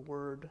 without the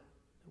Word,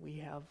 we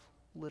have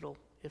little,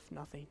 if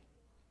nothing.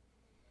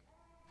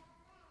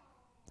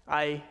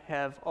 I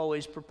have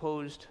always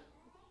proposed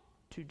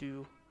to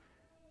do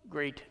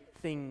great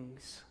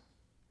things,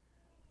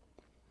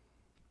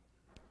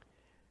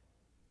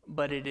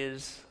 but it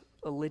is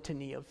a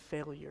litany of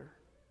failure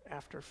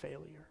after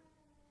failure.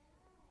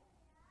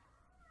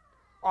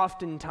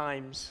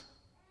 Oftentimes,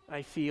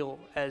 I feel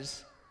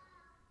as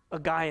a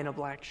guy in a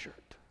black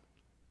shirt,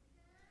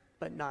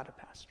 but not a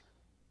pastor.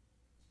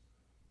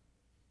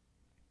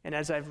 And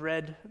as I've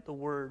read the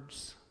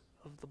words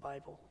of the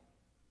Bible,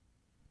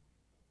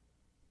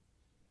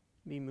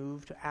 be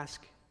moved to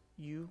ask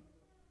you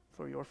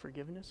for your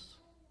forgiveness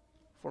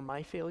for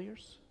my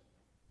failures,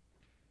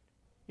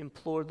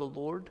 implore the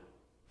Lord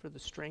for the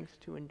strength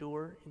to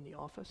endure in the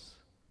office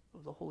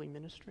of the holy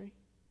ministry.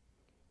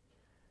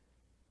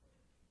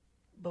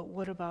 But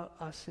what about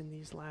us in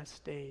these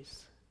last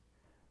days?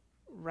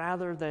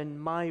 Rather than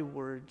my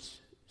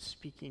words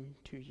speaking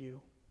to you,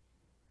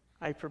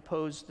 I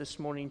propose this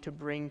morning to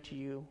bring to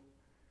you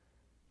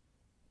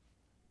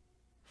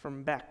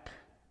from Beck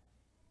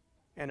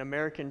an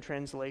American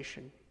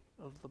translation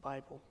of the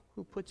Bible,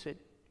 who puts it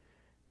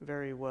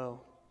very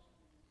well.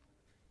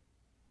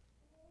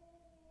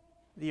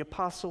 The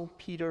Apostle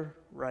Peter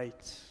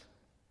writes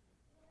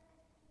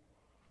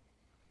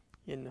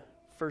in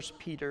 1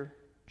 Peter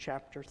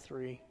chapter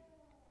 3,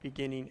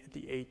 beginning at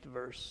the 8th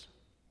verse.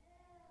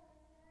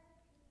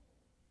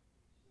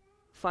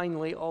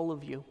 Finally, all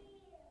of you,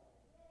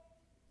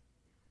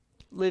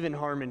 live in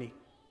harmony.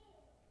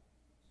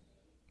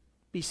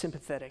 Be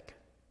sympathetic.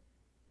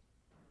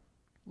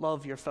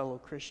 Love your fellow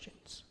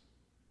Christians.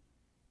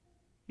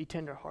 Be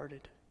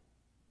tender-hearted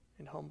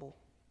and humble.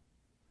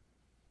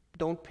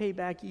 Don't pay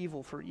back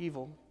evil for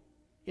evil,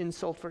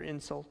 insult for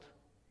insult,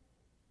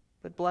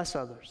 but bless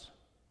others.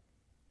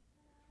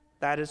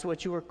 That is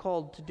what you are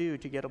called to do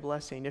to get a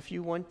blessing. If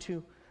you want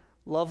to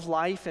love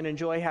life and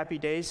enjoy happy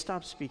days,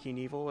 stop speaking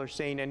evil or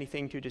saying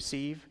anything to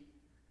deceive.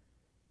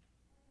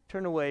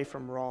 Turn away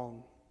from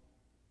wrong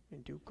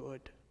and do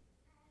good.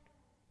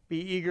 Be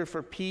eager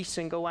for peace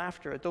and go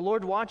after it. The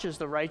Lord watches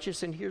the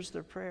righteous and hears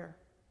their prayer,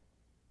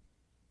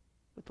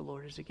 but the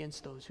Lord is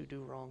against those who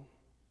do wrong.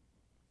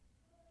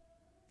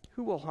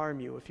 Who will harm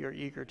you if you're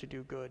eager to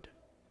do good?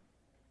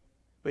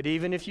 But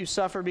even if you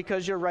suffer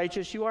because you're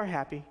righteous, you are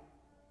happy.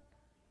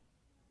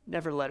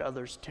 Never let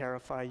others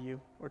terrify you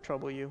or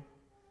trouble you,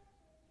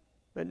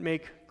 but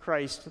make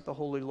Christ the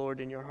Holy Lord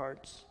in your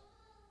hearts.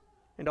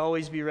 And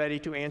always be ready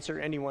to answer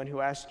anyone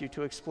who asks you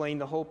to explain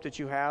the hope that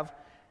you have,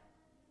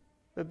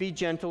 but be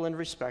gentle and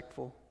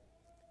respectful.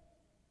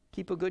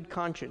 Keep a good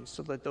conscience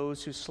so that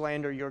those who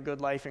slander your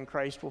good life in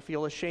Christ will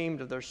feel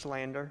ashamed of their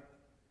slander.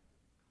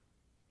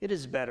 It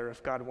is better,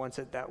 if God wants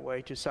it that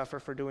way, to suffer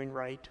for doing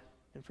right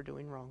than for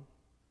doing wrong.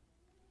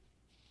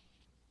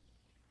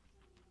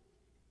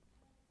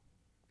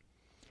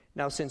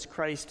 Now, since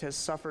Christ has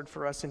suffered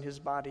for us in his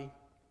body,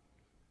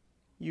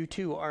 you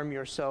too arm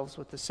yourselves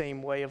with the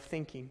same way of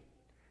thinking.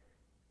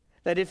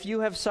 That if you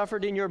have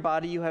suffered in your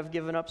body, you have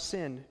given up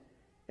sin.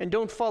 And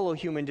don't follow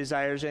human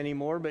desires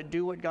anymore, but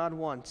do what God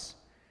wants,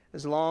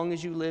 as long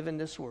as you live in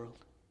this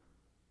world.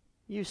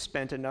 You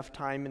spent enough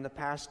time in the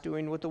past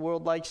doing what the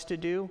world likes to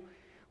do,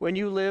 when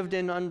you lived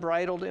in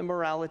unbridled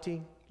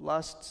immorality,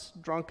 lusts,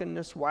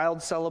 drunkenness,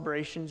 wild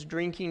celebrations,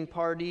 drinking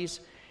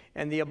parties,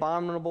 and the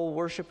abominable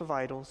worship of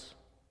idols.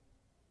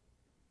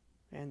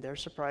 And they're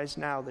surprised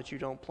now that you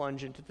don't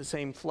plunge into the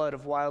same flood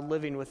of wild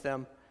living with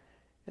them,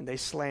 and they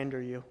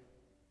slander you.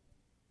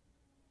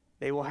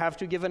 They will have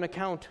to give an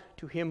account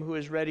to him who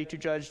is ready to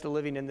judge the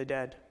living and the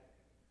dead.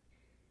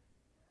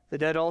 The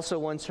dead also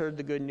once heard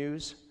the good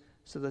news,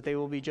 so that they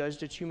will be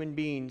judged as human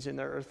beings in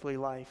their earthly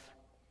life,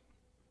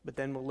 but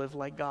then will live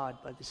like God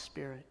by the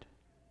Spirit.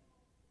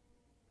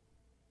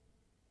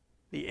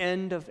 The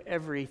end of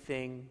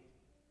everything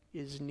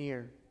is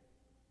near.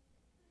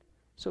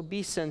 So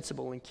be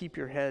sensible and keep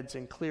your heads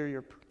and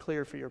clear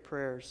for your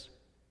prayers.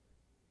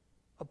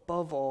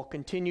 Above all,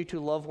 continue to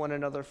love one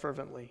another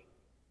fervently,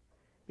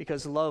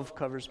 because love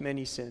covers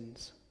many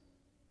sins.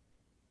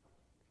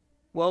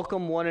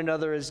 Welcome one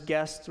another as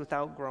guests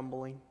without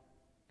grumbling.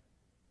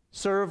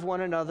 Serve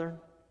one another,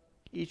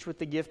 each with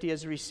the gift he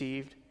has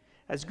received,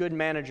 as good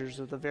managers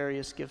of the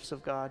various gifts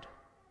of God.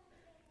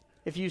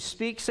 If you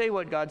speak, say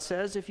what God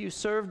says. If you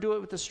serve, do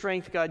it with the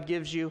strength God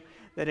gives you,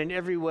 that in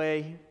every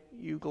way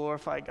you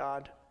glorify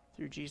God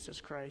through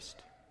Jesus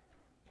Christ.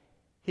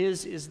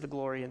 His is the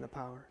glory and the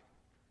power.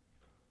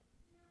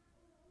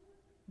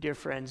 Dear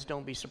friends,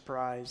 don't be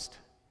surprised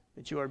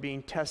that you are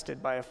being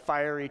tested by a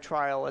fiery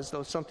trial as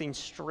though something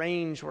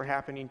strange were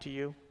happening to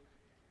you.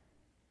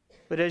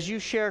 But as you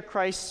share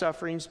Christ's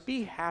sufferings,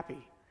 be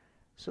happy,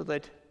 so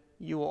that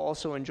you will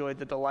also enjoy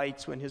the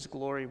delights when his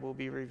glory will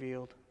be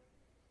revealed.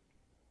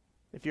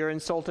 If you're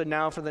insulted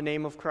now for the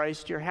name of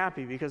Christ, you're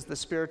happy because the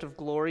Spirit of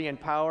glory and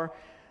power,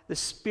 the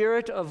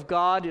Spirit of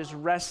God is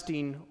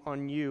resting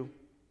on you.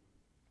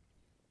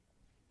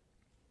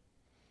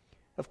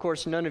 Of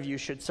course, none of you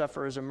should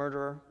suffer as a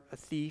murderer, a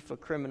thief, a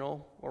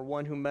criminal, or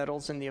one who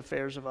meddles in the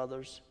affairs of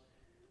others.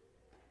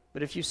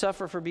 But if you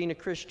suffer for being a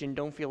Christian,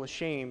 don't feel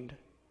ashamed,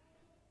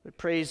 but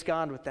praise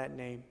God with that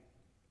name.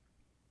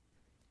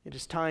 It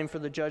is time for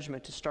the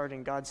judgment to start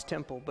in God's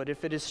temple, but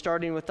if it is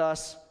starting with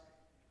us,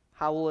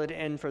 how will it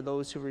end for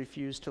those who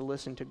refuse to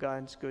listen to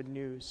God's good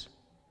news?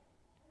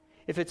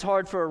 If it's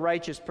hard for a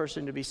righteous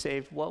person to be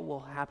saved, what will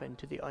happen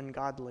to the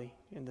ungodly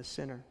and the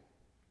sinner?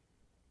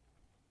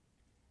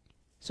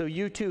 So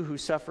you too who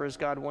suffer as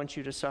God wants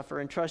you to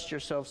suffer, entrust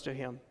yourselves to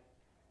him.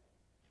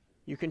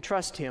 You can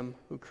trust him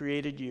who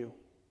created you.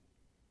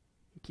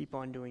 And keep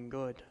on doing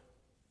good.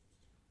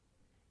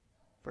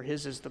 For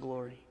his is the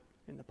glory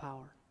and the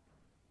power,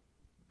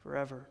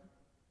 forever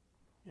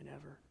and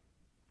ever.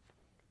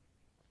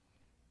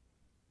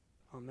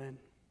 Amen.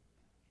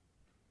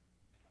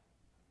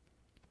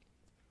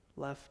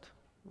 Left,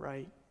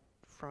 right,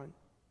 front,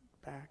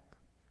 back,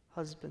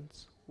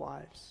 husbands,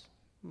 wives,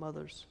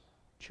 mothers,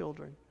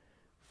 children,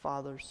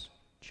 fathers,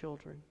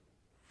 children,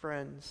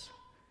 friends,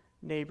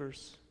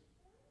 neighbors,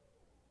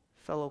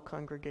 fellow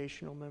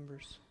congregational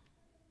members.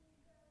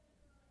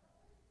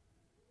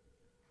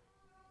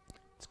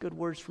 It's good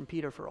words from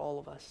Peter for all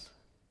of us.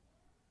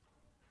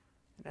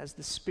 And as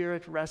the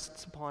Spirit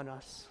rests upon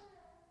us,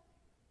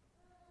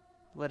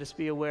 let us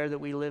be aware that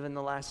we live in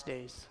the last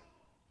days.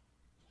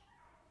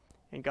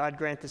 And God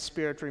grant the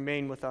Spirit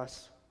remain with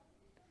us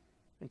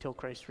until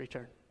Christ's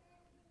return.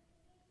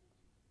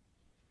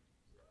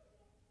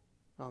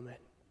 Amen.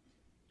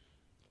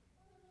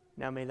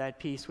 Now may that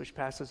peace which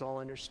passes all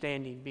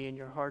understanding be in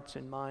your hearts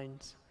and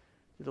minds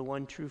through the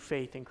one true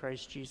faith in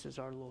Christ Jesus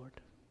our Lord.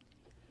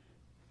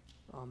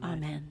 Amen.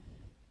 Amen.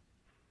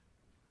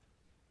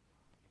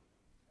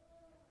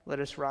 Let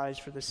us rise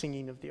for the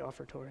singing of the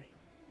offertory.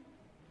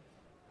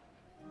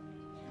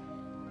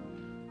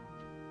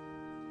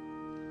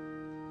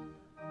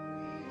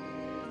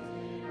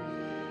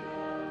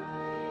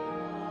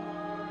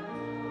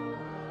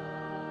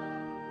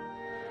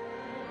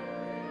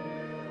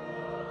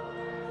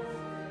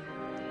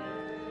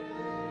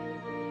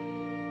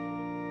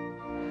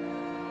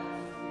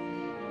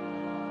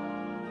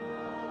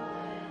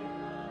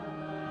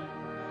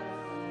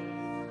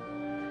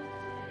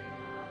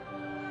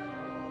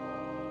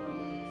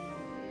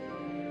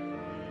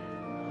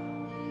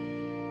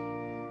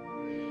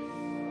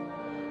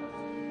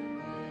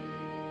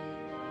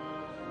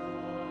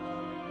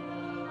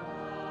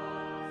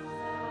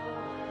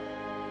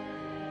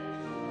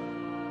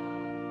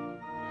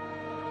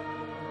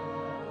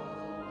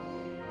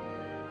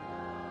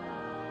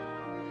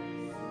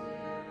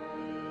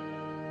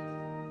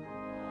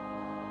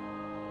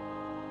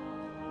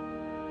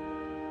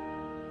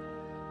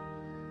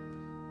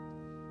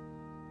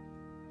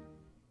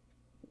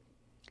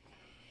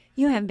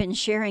 You have been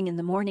sharing in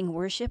the morning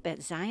worship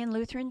at Zion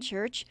Lutheran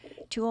Church,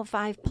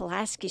 205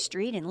 Pulaski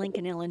Street in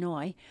Lincoln,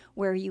 Illinois,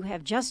 where you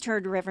have just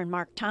heard Reverend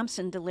Mark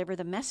Thompson deliver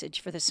the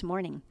message for this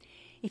morning.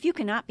 If you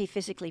cannot be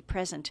physically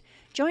present,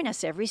 join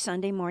us every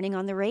Sunday morning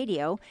on the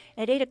radio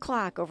at 8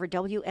 o'clock over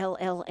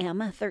WLLM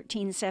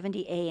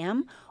 1370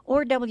 AM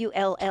or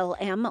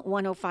WLLM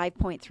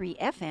 105.3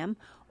 FM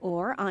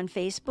or on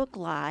Facebook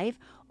Live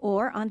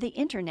or on the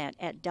internet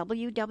at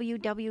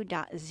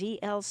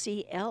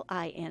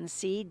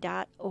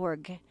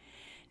www.zlclinc.org.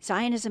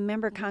 Zion is a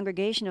member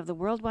congregation of the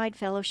Worldwide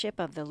Fellowship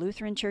of the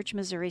Lutheran Church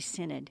Missouri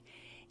Synod.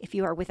 If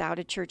you are without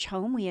a church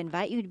home, we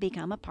invite you to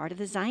become a part of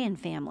the Zion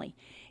family.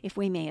 If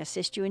we may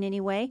assist you in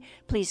any way,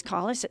 please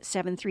call us at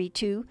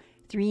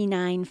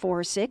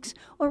 732-3946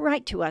 or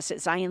write to us at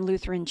Zion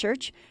Lutheran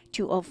Church,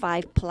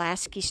 205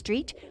 Pulaski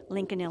Street,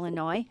 Lincoln,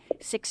 Illinois,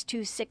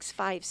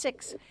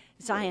 62656.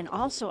 Zion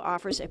also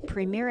offers a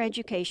premier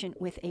education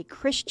with a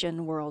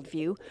Christian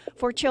worldview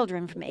for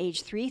children from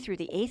age 3 through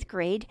the 8th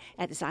grade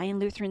at Zion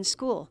Lutheran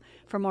School.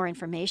 For more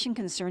information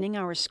concerning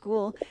our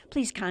school,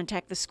 please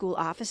contact the school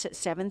office at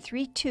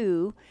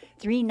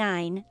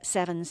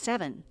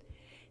 732-3977.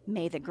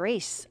 May the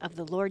grace of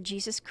the Lord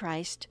Jesus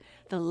Christ,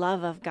 the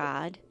love of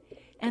God,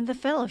 and the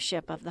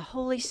fellowship of the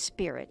Holy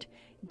Spirit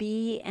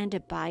be and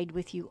abide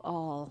with you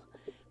all.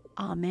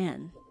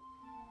 Amen.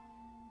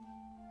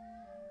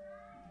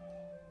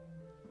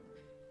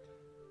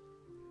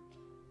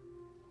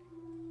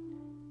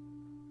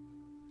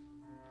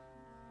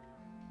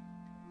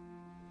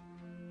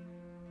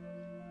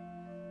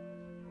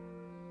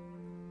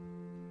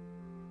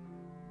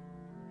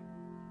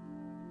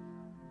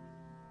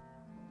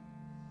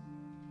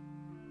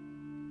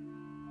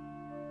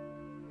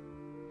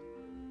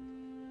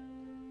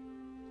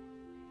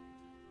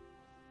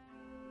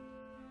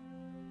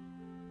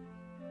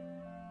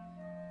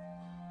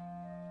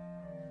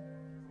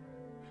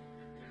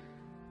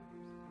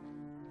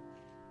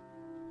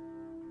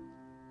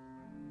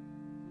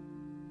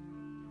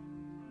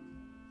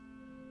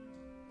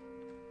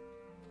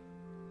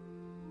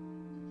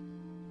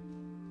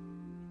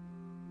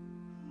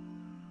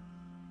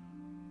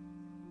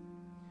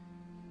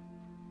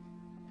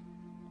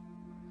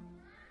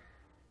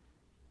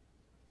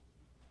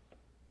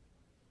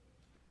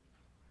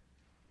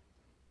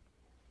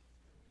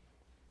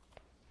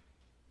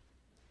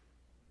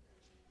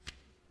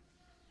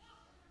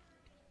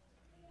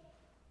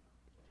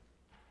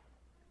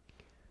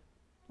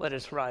 Let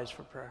us rise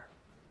for prayer.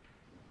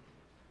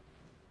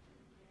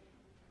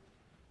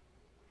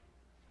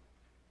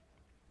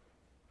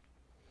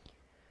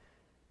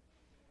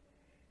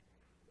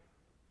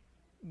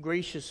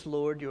 Gracious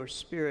Lord, your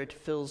Spirit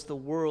fills the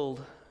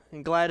world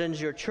and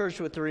gladdens your church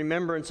with the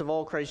remembrance of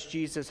all Christ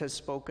Jesus has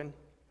spoken.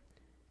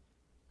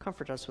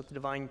 Comfort us with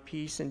divine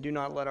peace and do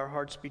not let our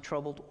hearts be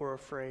troubled or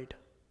afraid.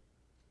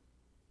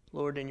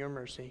 Lord, in your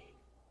mercy,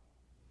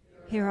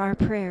 hear our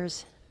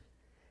prayers.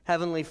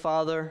 Heavenly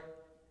Father,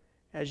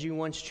 as you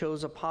once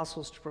chose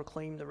apostles to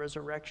proclaim the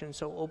resurrection,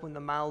 so open the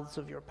mouths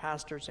of your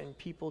pastors and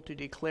people to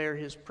declare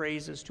his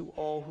praises to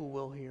all who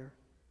will hear.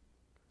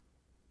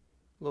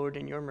 Lord,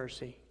 in your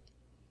mercy,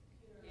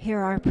 hear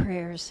our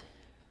prayers.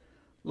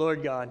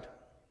 Lord God,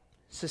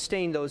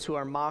 sustain those who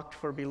are mocked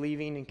for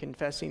believing and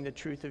confessing the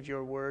truth of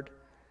your word,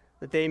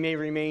 that they may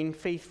remain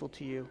faithful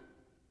to you.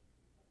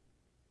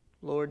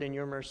 Lord, in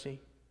your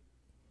mercy,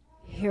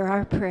 hear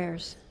our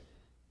prayers.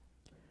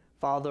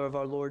 Father of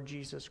our Lord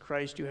Jesus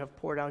Christ, you have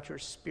poured out your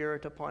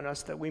Spirit upon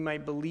us that we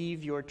might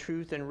believe your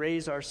truth and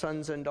raise our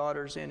sons and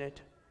daughters in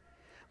it.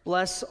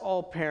 Bless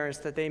all parents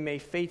that they may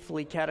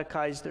faithfully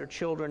catechize their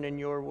children in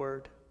your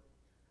word.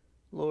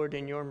 Lord,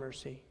 in your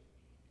mercy,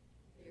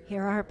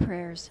 hear our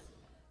prayers.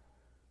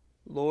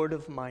 Lord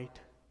of might,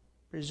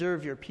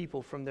 preserve your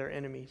people from their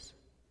enemies.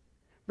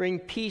 Bring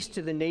peace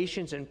to the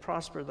nations and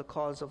prosper the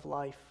cause of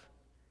life.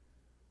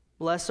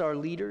 Bless our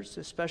leaders,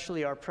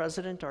 especially our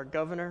president, our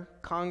governor,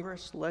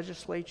 Congress,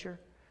 legislature,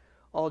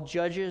 all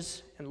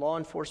judges and law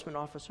enforcement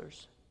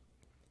officers.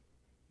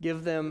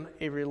 Give them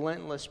a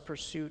relentless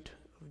pursuit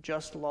of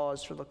just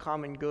laws for the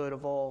common good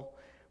of all,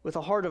 with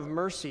a heart of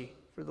mercy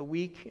for the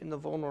weak and the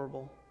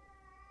vulnerable.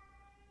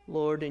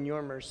 Lord, in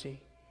your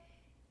mercy,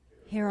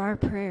 hear our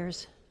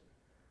prayers.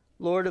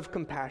 Lord of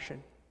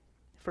compassion,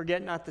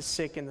 forget not the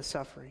sick and the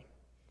suffering.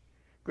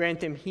 Grant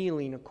them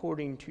healing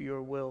according to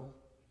your will,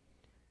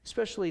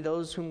 especially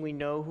those whom we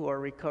know who are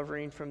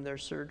recovering from their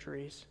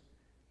surgeries,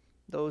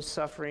 those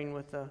suffering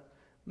with the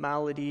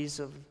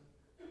maladies of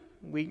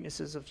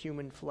weaknesses of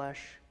human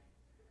flesh,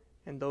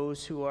 and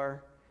those who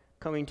are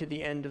coming to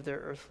the end of their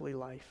earthly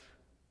life.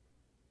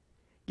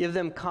 Give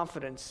them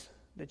confidence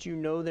that you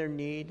know their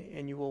need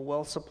and you will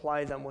well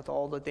supply them with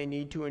all that they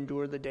need to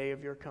endure the day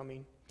of your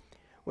coming,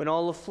 when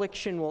all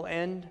affliction will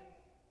end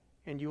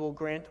and you will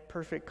grant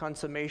perfect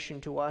consummation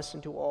to us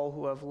and to all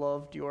who have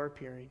loved your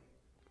appearing.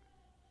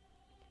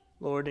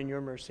 Lord, in your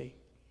mercy,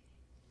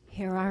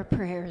 hear our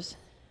prayers.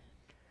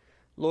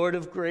 Lord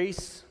of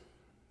grace,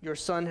 your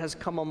Son has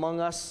come among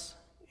us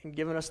and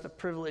given us the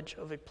privilege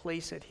of a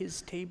place at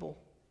his table.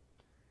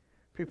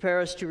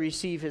 Prepare us to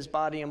receive his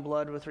body and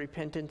blood with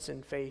repentance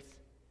and faith,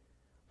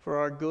 for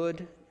our good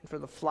and for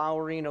the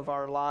flowering of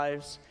our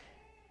lives,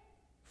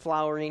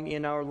 flowering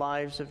in our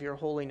lives of your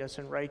holiness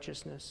and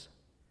righteousness.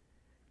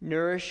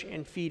 Nourish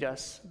and feed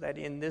us, that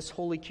in this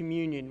holy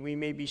communion we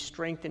may be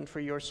strengthened for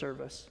your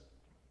service.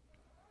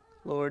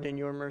 Lord, in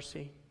your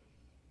mercy,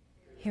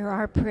 hear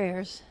our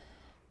prayers.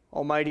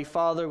 Almighty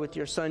Father, with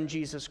your Son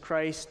Jesus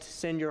Christ,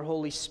 send your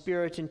Holy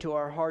Spirit into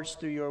our hearts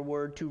through your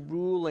word to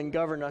rule and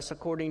govern us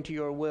according to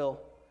your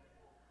will.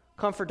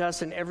 Comfort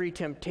us in every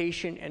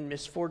temptation and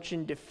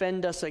misfortune.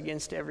 Defend us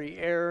against every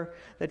error,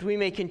 that we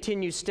may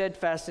continue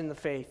steadfast in the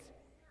faith.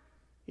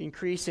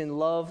 Increase in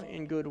love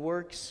and good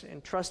works,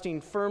 and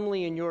trusting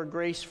firmly in your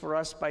grace for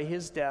us by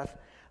his death,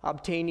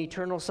 obtain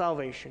eternal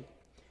salvation.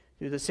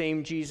 Through the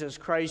same Jesus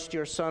Christ,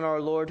 your Son,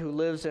 our Lord, who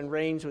lives and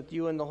reigns with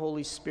you in the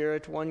Holy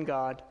Spirit, one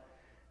God,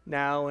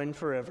 now and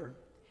forever.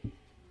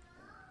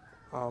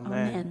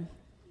 Amen. Amen.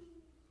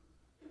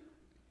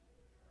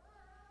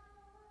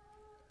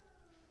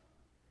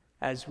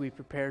 As we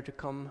prepare to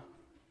come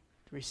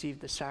to receive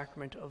the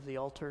sacrament of the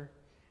altar,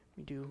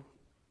 we do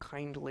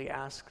kindly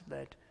ask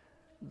that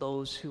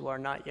those who are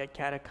not yet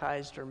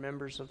catechized or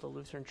members of the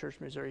Lutheran Church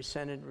Missouri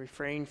Synod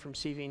refrain from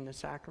receiving the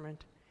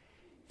sacrament.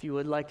 If you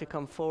would like to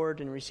come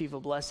forward and receive a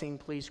blessing,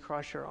 please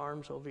cross your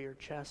arms over your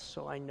chest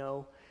so I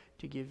know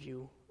to give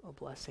you a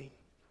blessing.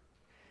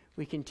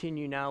 We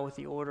continue now with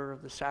the order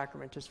of the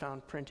sacrament as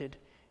found printed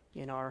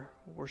in our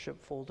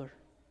worship folder.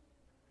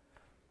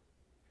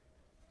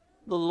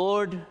 The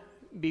Lord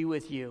be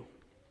with you.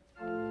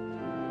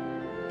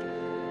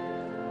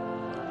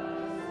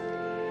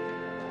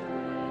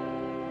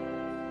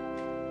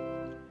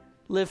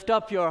 Lift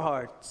up your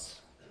hearts.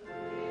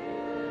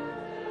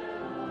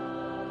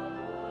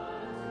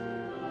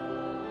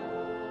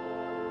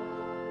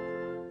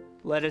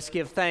 Let us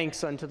give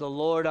thanks unto the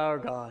Lord our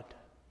God.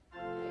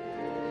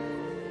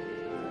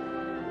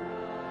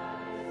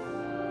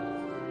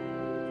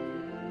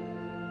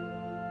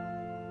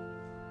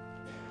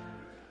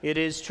 It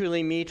is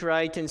truly meet,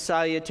 right, and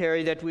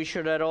salutary that we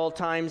should at all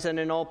times and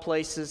in all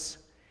places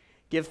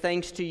give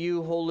thanks to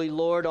you, Holy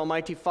Lord,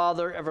 Almighty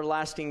Father,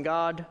 everlasting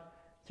God,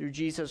 through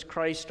Jesus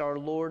Christ our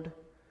Lord,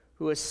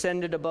 who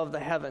ascended above the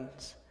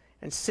heavens,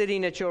 and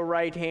sitting at your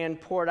right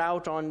hand poured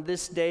out on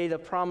this day the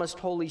promised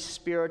Holy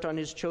Spirit on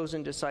his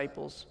chosen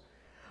disciples.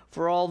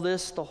 For all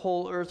this the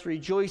whole earth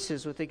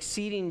rejoices with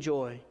exceeding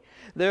joy,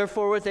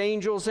 Therefore, with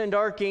angels and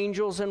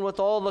archangels and with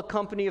all the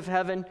company of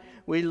heaven,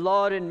 we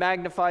laud and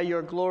magnify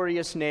your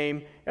glorious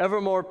name,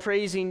 evermore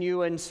praising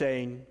you and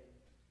saying,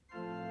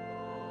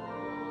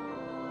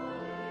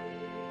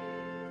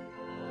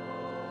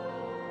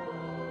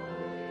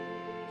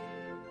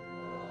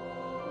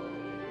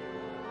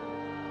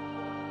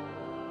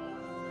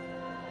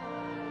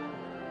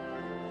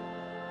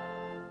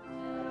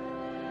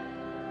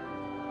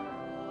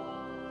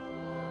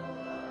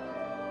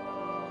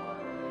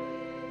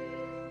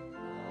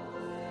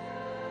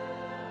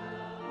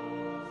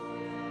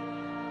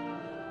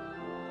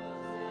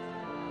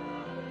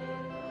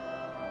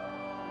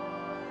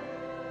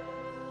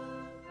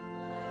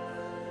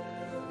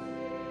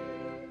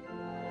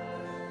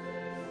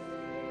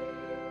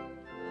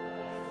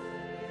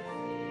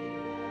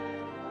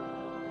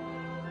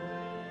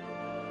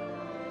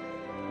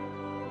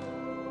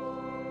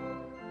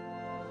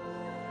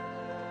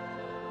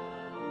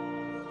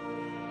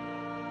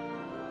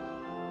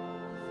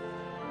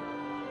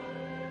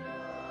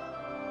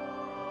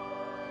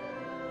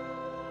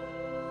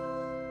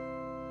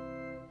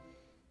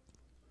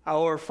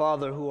 Our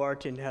Father who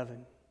art in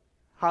heaven,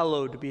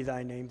 hallowed be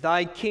thy name.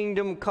 Thy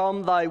kingdom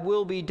come, thy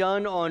will be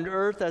done on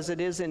earth as it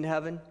is in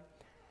heaven.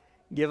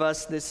 Give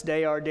us this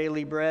day our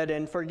daily bread,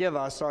 and forgive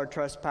us our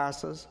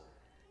trespasses,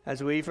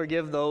 as we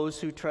forgive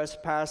those who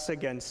trespass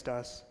against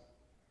us.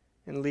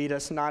 And lead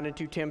us not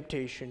into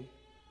temptation,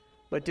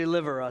 but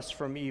deliver us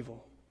from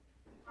evil.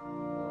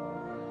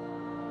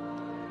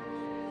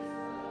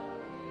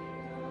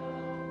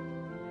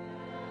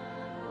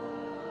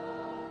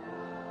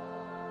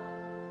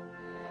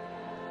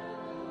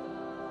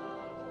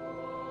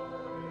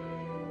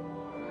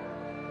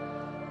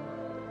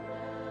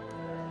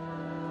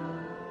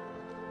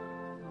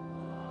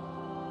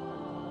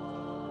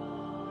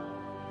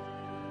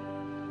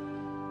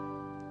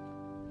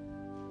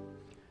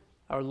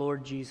 Our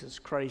Lord Jesus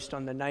Christ,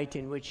 on the night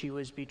in which he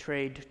was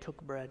betrayed, took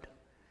bread.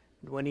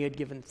 And when he had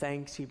given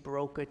thanks, he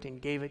broke it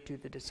and gave it to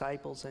the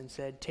disciples and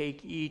said,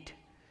 "Take, eat.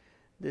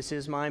 This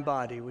is my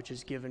body, which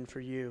is given for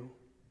you.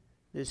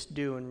 This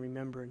do in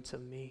remembrance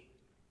of me."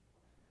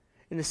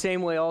 In the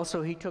same way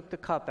also he took the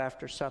cup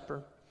after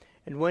supper.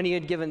 And when he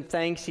had given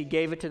thanks, he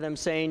gave it to them,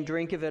 saying,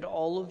 "Drink of it,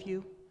 all of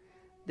you.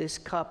 This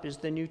cup is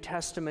the New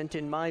Testament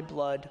in my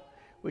blood,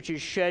 which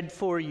is shed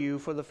for you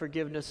for the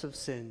forgiveness of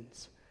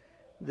sins.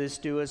 This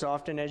do as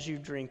often as you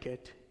drink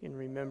it in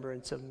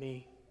remembrance of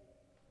me."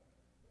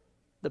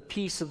 The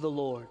peace of the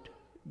Lord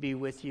be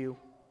with you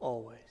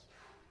always.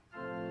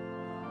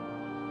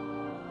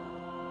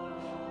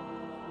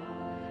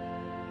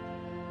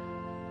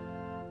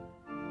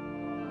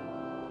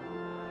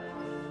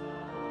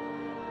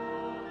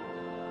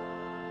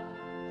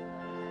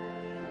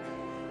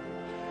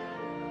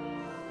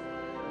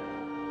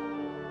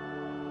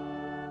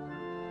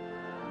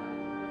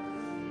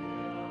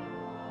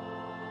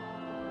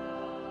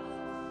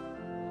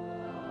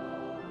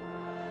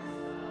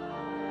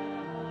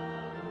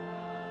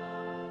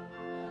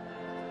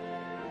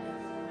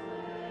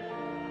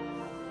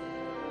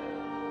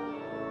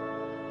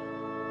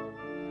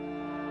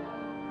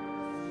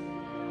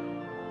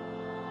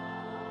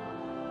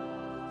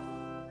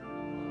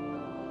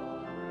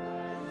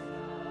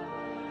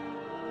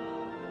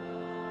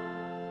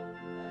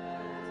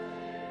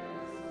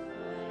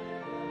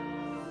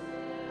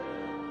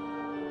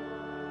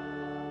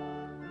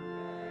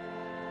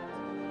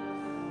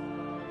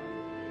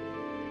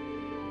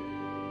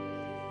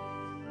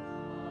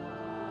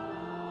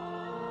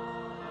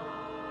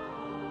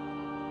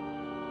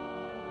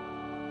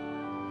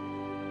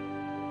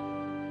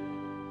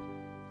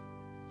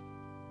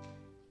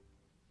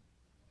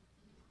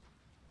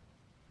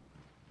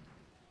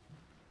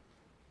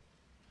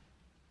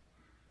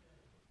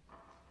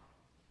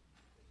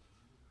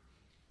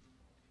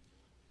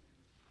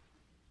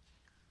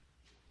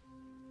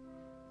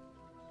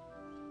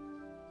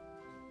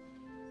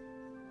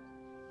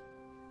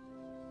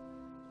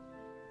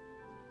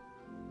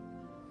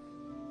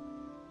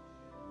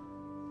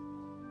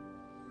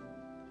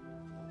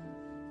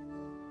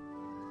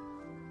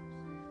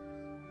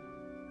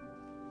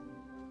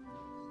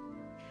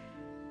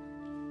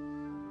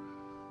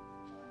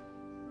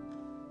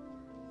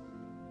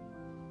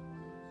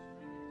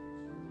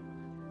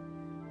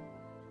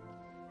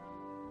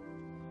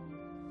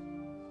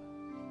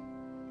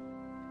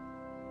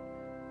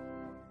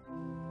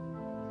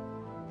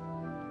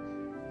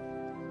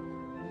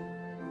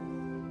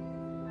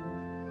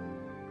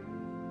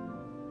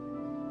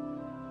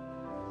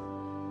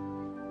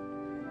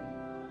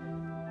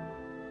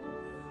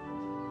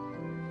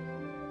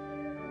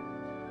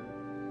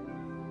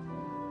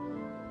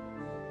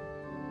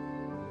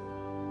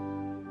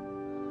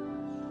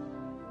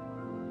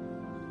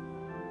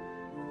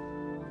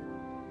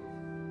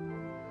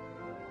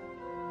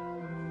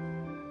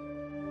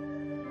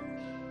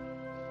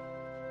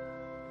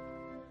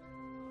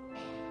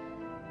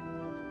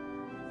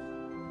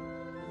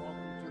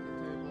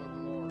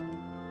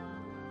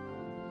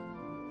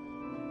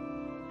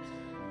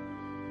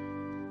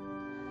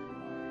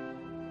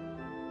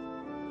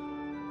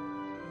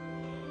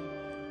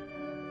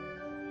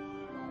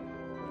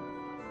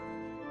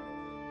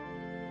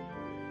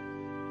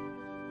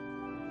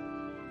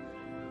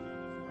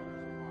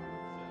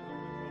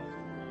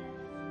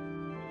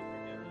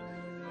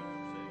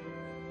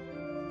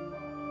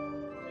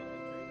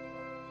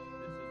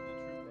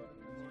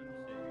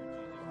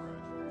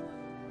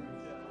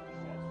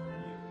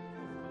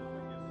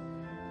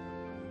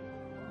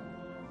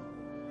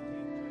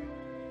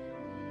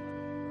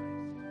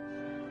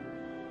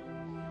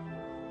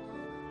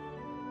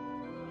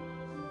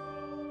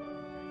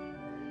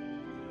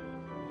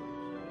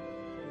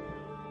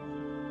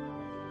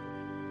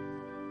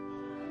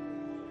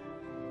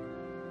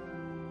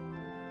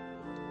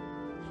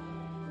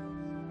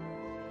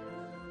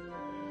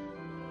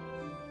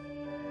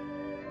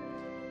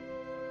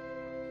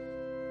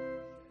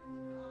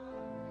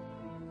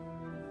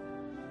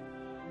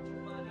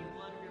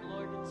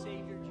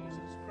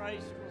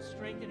 Christ will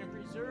strengthen and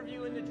preserve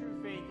you in the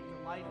true faith and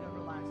the life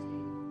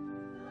everlasting.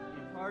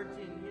 Depart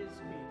in his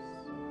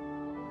peace.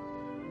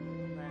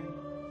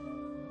 Amen.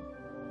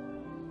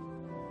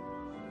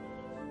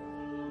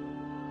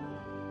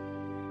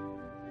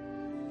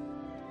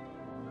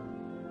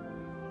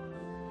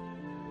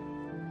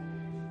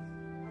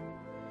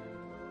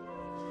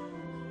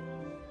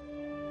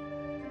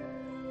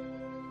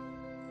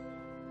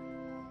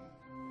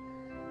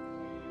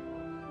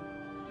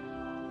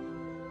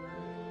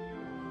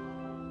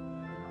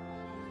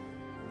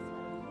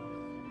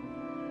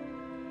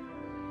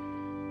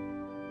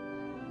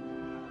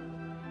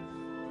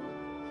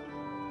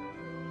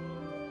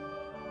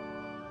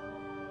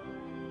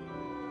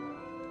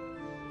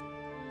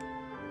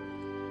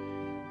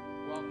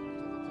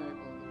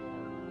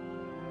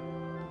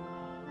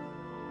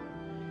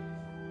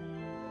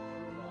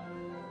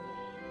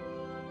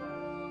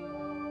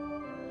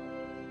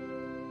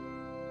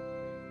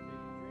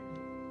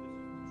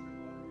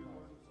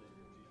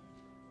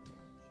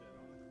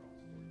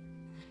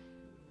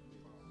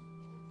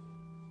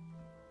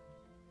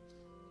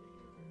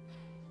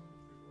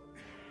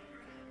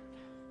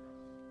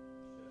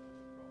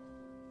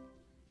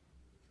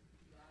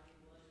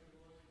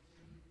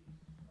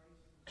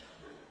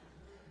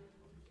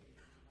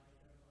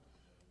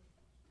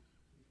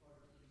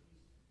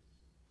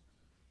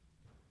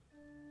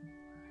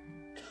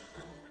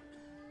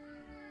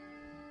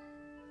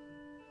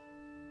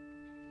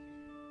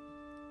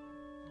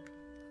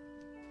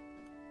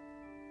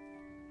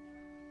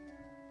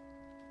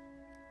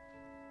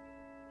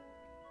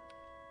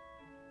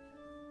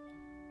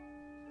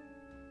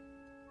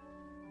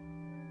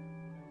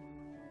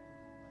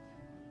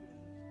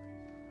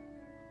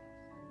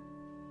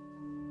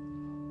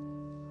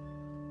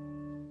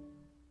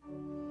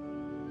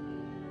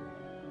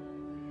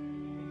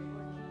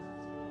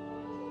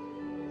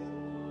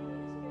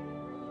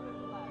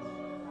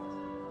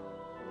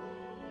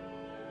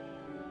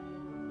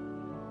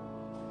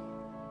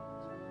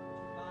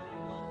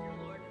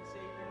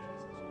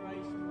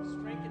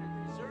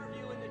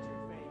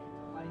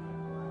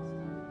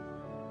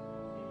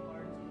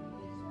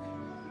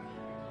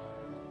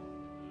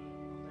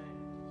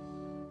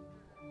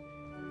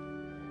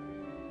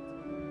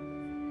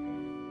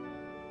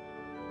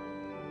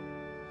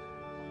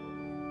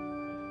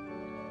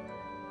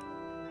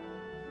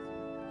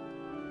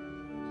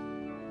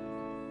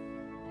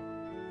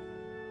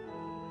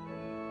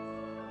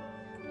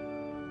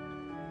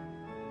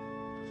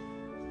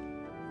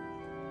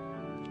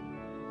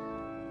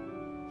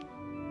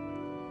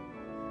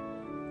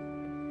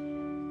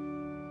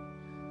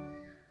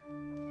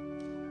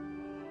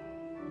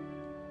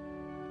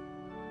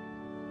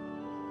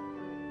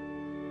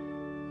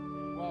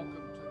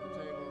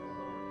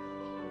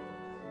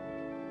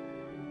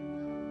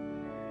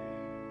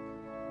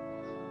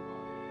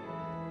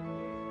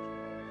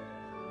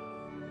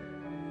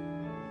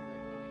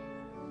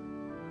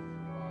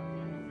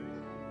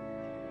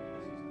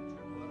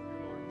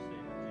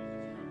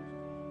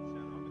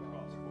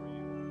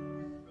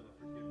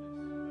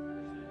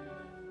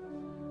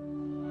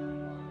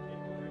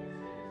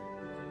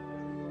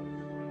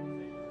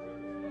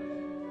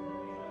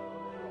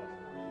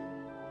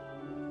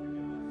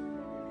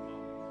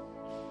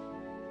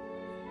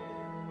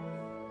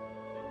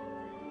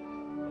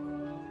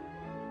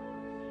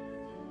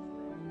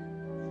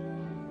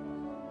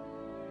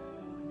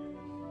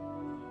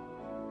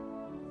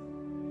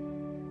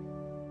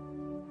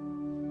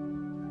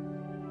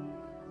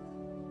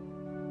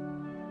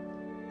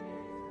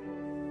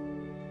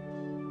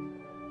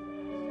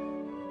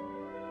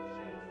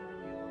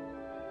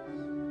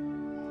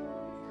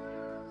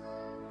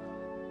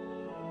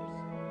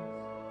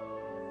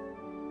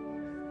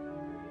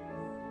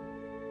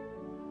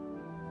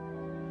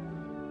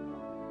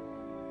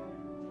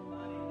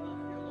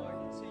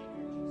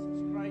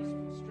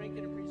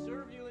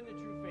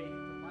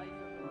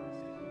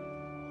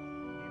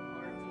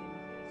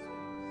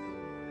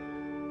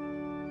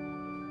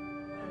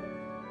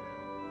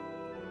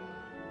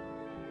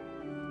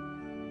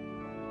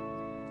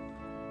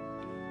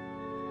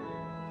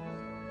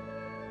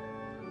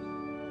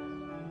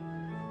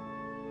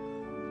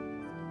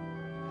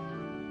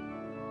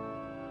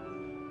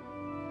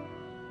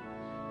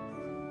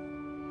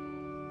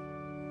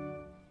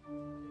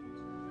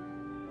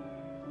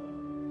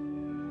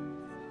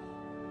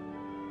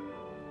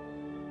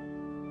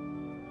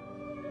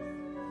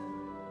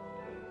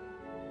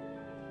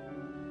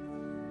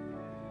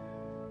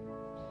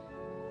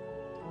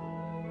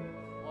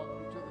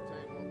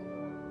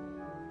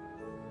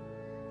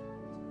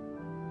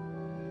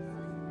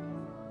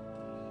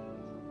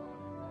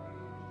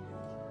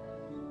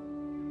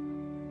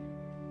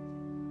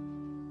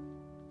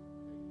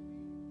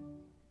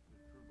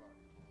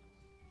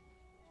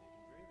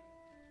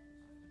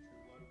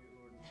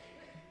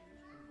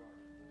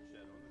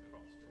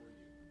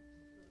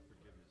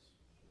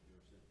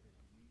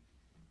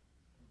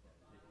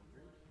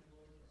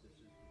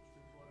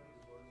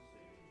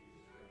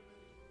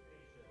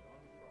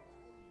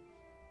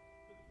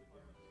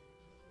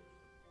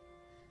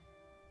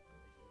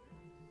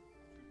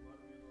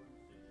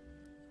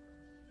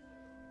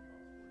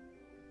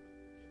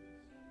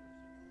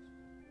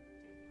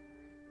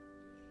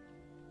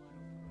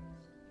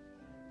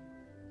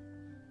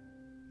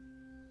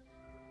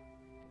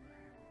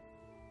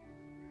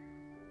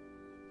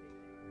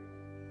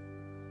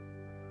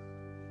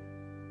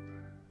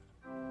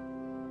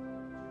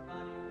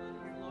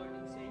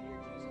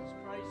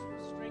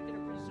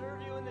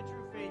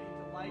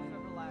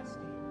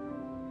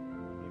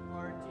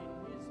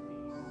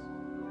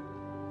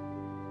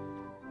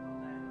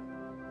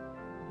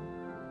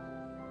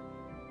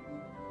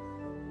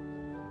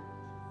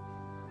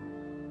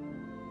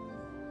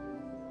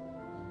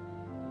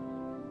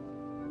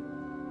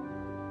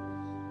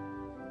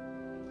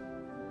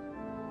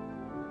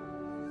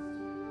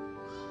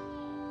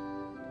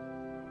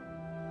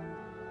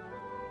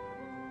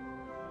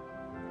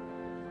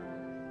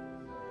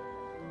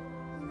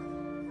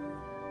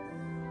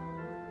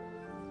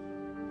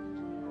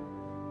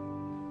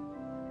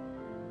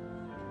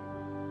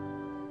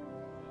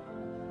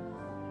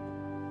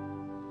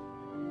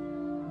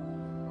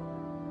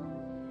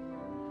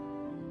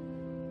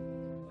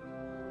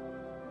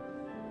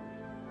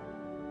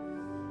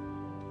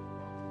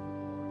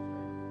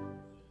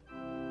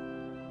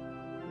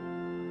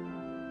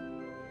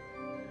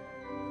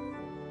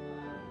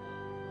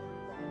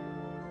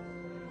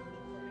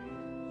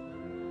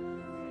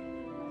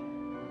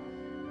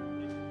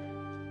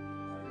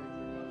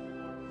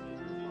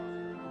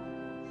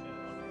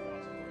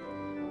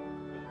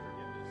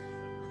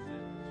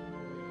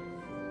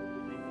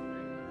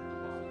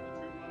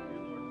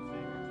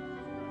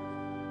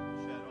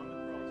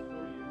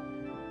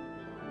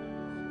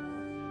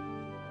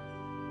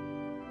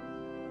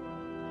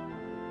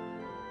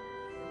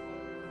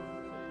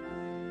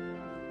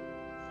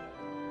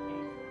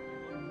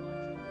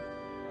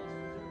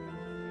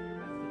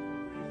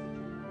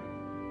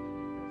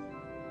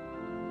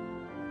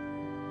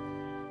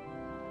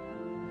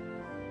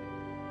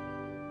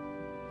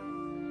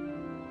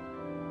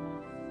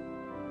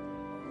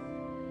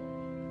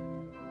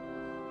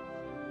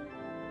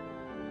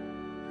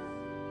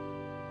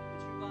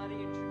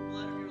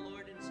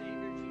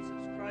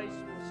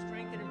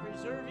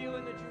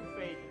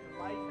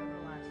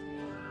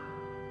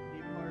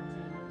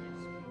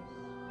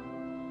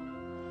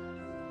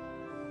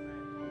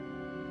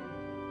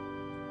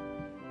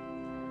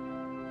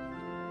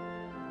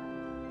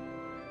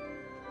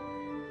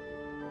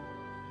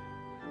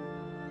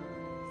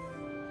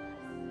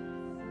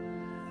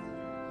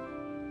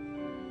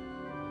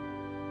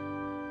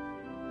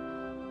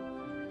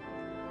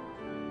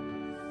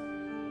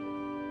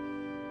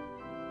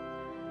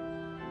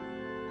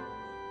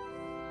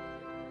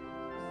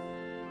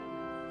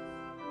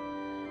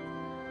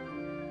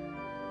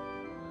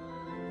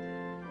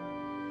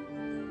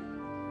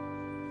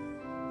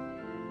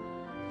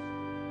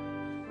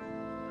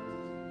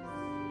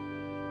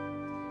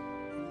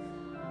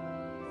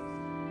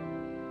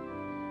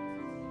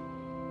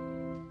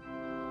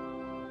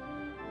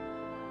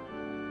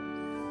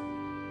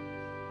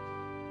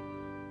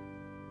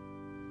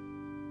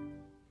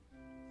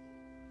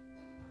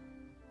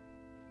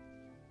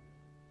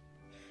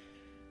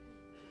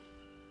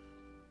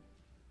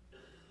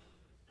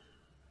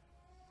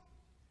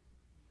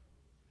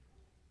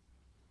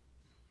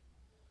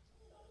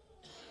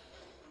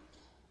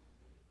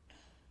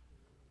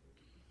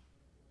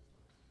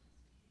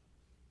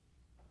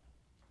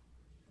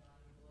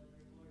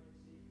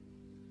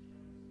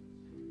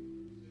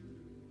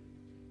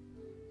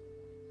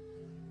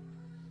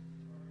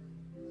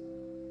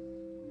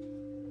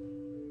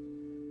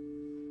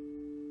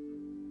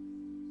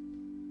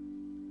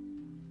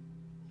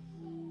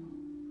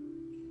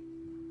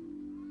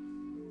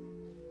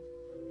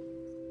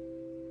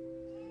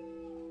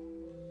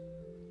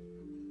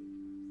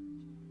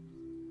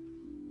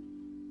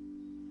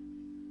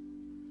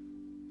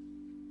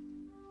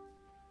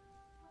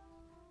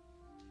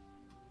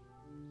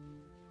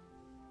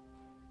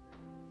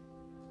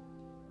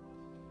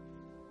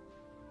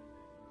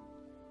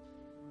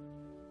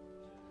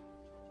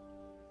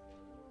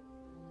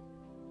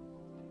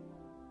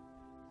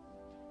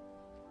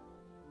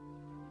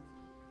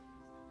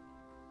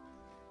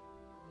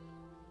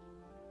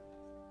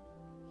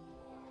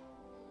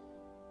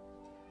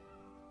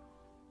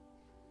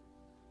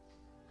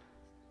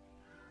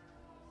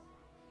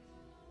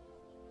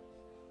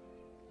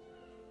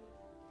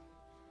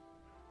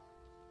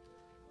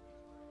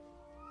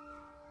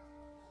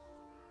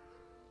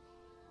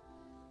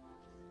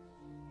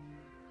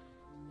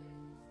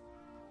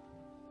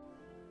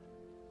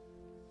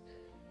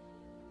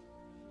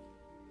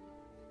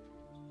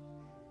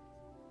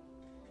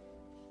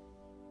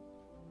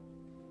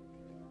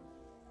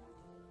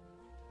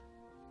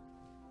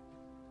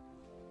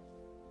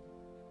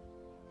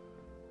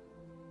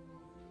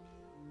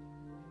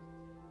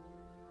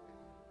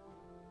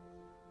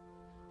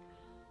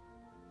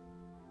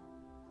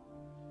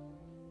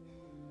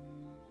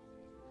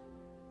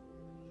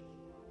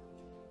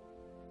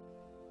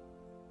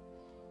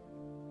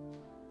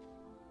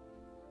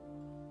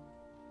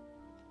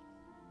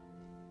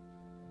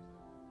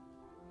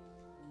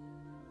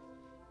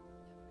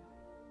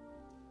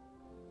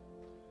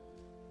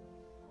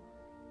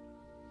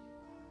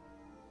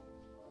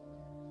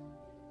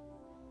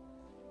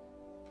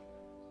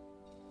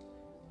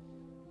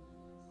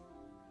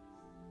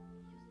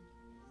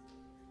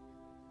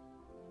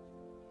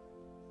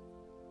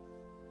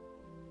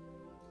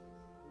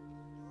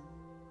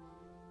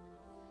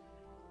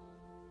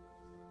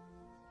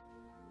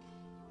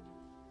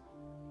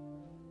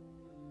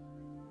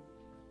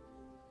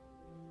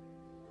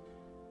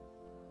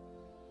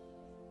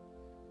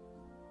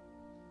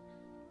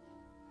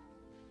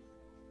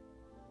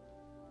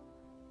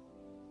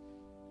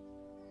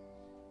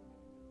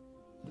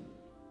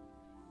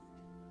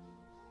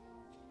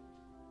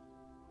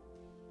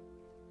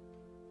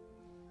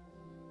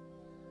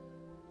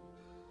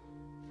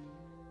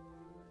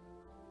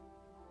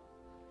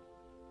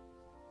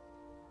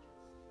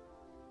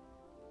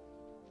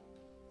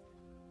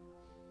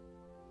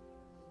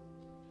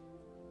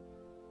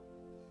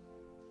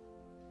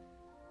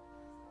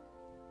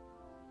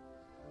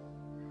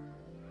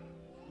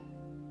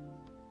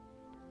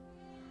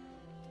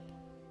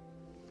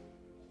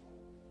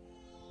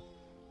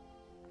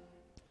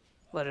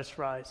 Let us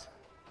rise.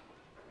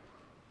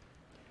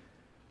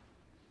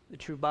 The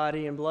true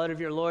body and blood of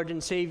your Lord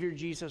and Savior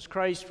Jesus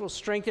Christ will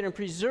strengthen and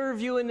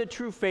preserve you in the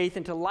true faith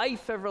unto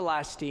life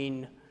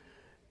everlasting.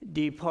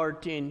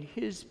 Depart in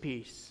his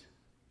peace.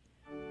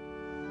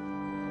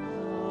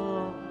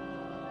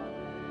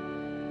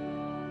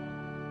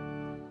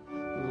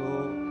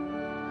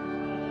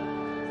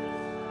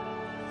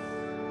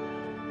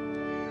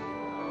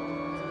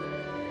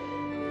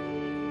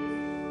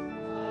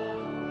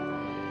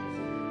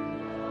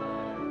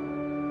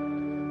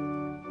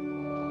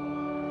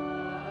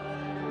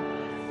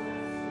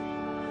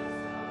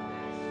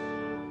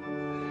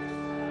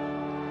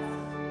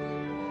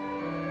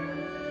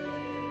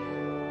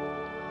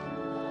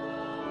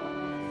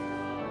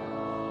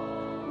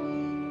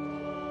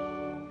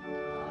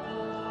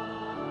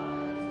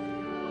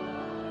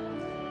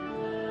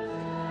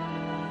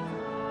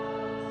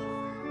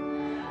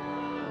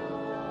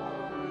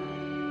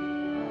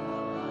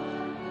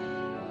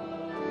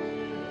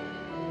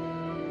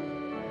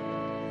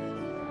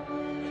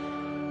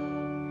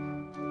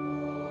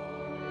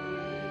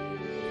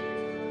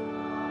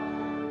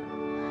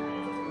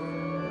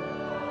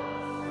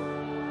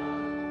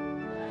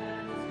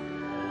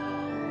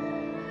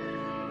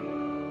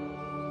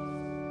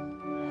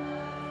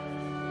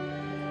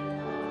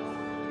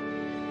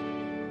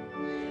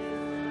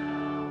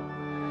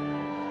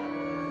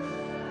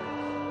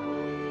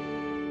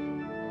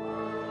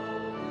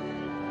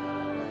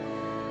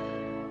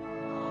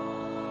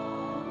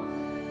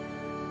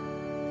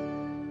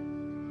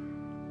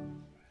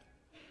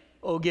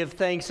 O give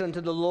thanks unto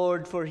the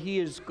Lord, for he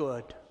is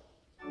good.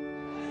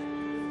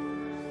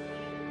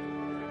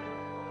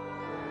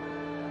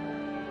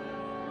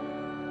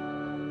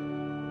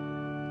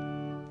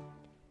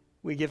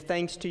 We give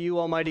thanks to you,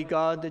 Almighty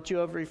God, that you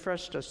have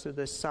refreshed us through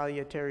this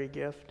salutary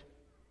gift.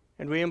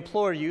 And we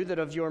implore you that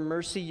of your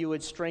mercy you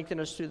would strengthen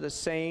us through the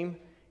same,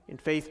 in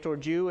faith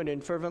toward you and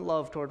in fervent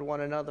love toward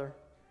one another.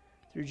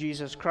 Through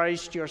Jesus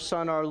Christ, your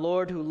Son, our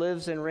Lord, who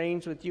lives and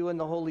reigns with you in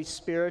the Holy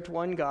Spirit,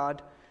 one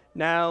God,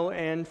 now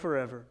and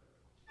forever.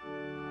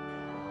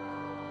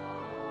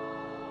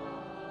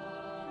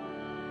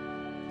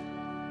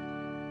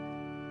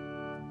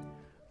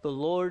 The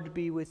Lord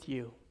be with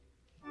you.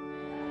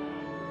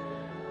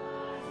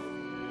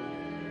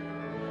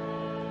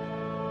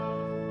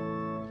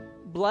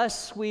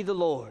 Bless we the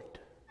Lord.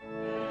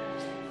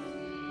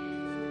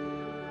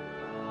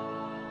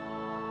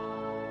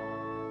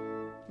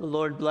 The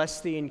Lord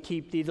bless thee and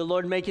keep thee. The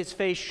Lord make his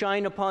face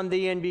shine upon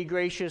thee and be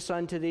gracious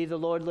unto thee. The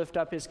Lord lift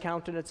up his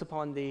countenance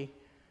upon thee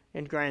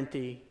and grant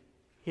thee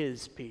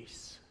his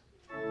peace.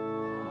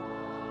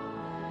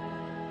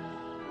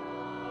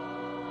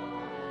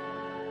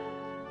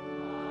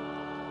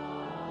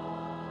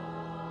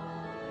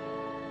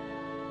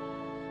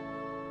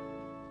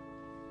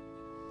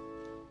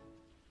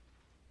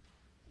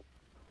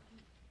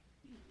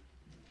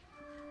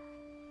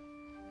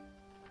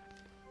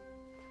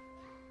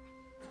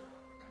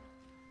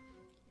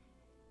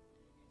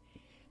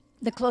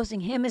 The closing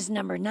hymn is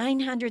number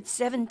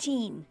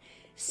 917,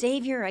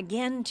 Savior,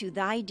 Again to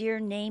Thy Dear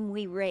Name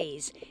We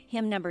Raise,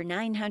 hymn number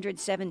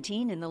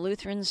 917 in the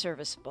Lutheran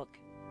Service Book.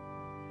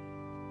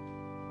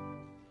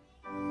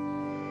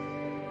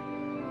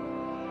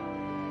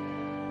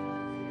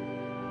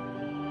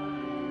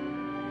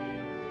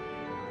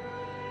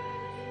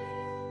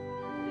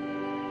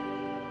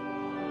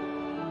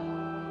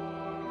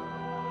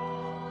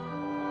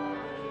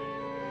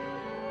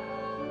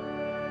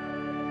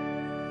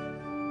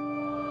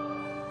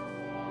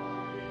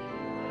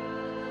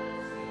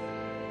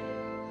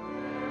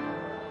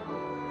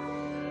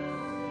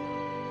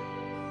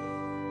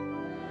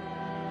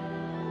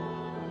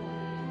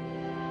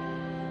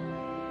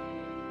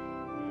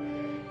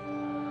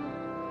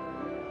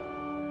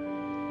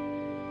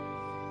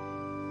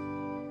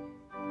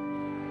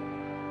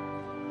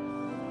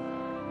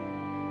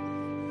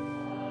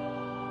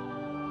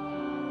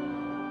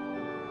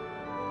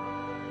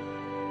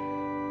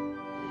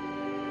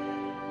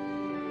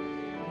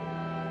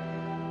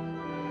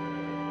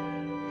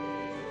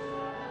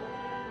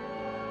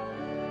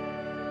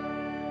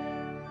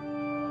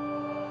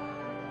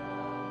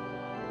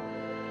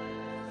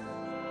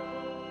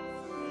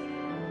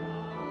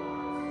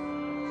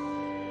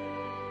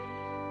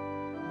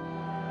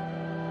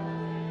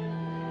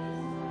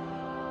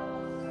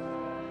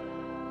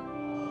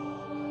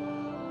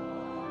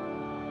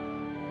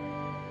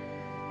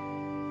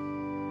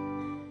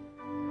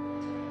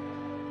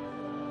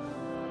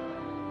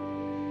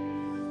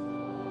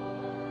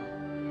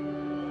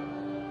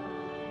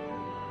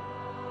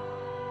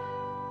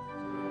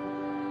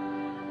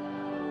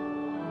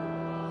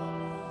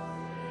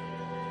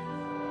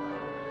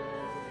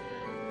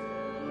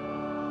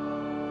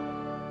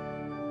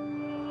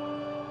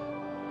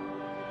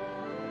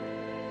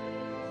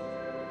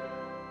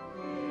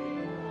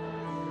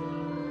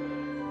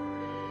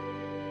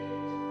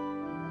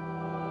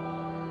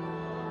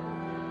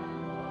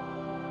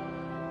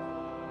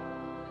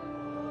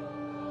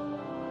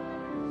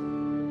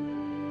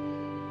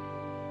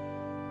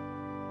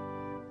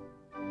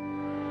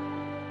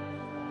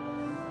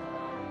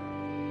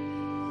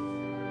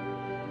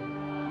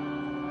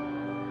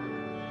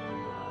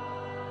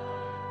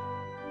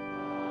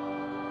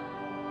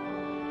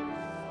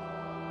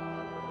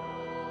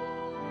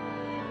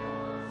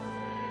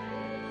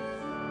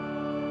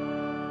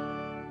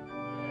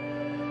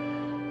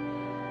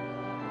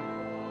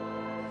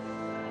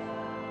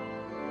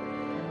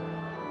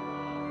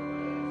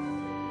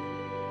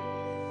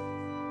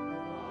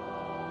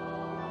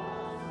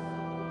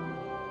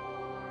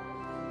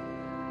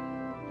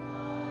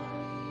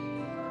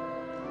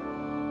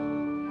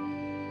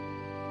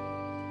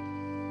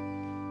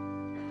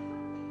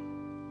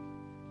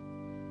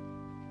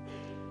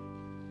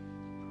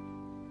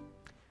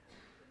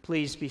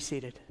 Please be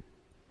seated.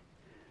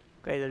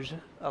 Okay, there's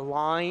a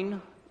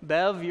line.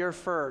 Bev, you're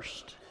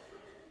first.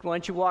 Why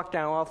don't you walk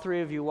down, all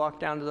three of you walk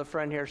down to the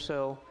front here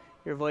so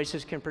your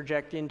voices can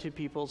project into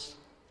people's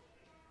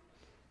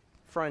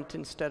front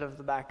instead of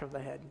the back of the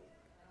head.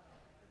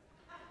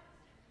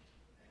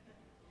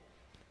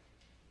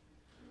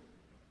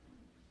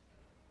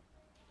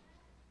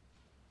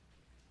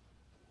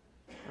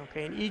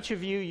 Okay, and each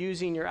of you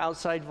using your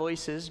outside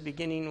voices,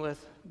 beginning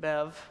with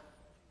Bev.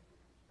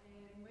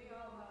 And we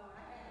all know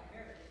I have a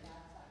very good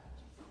outside.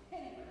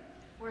 Anyway,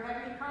 we're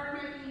having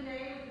card making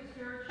day with the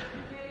spiritual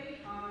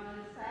committee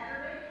on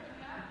Saturday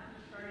coming up.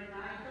 We start at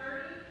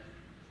 9:30.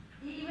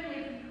 Even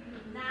if you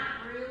do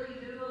not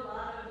really do a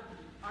lot of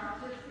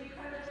artistic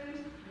kind of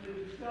things,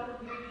 you still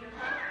use your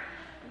heart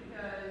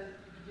because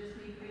you just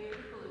need to be able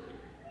to glue.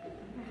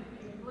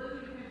 If you glue,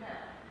 you can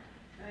help.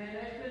 And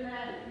that's been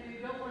that. If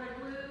you don't want to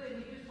glue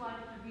and you just like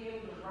to be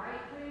able to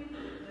write things,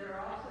 they're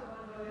also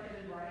going to go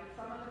ahead and write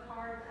some of the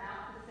cards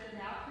out to send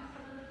out to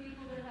some of the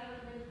people that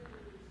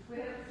we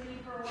haven't seen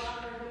for a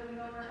while, or that we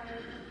know are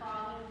having some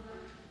problems, or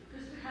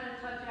just to kind of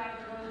touch out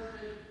those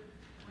that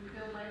we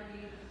feel might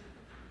be a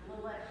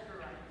little extra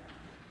right now.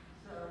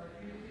 So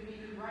if you can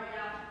even write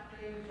out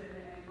things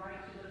and write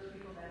to those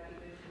people, that'd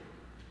be good too.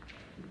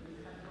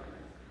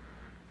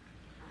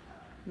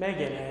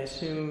 Megan, I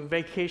assume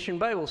Vacation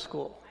Bible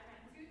School.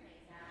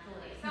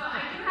 So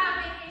I do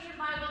have Vacation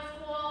Bible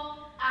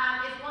School.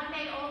 It's one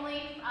day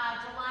only,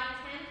 July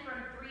 10th from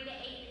 3 to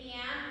 8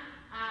 p.m.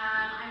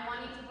 I'm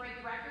wanting to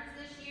break records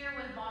this year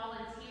with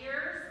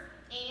volunteers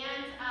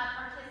and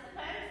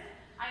participants.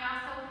 I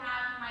also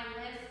have my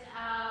list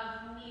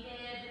of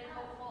needed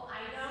hopeful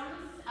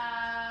items,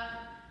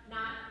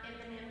 not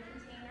M&M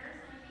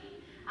containers,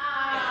 maybe.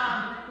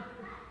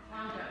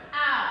 Wrong joke.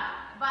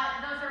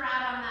 But those are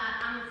out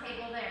on the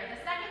table there.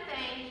 The second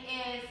thing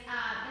is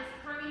this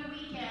coming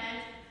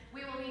weekend,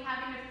 we will be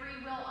having a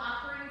free will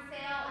offering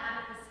sale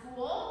out at the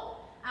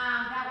school.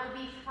 That will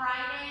be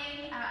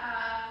Friday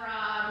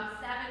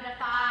from 7 to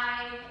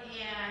 5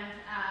 and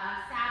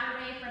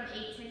Saturday from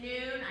 8 to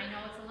noon. I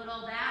know it's a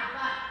little that,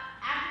 but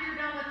after you're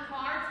done with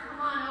cards,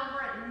 come on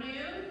over at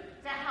noon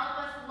to help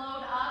us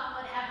load up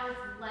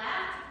whatever's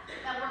left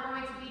that we're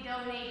going to be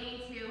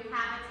donating to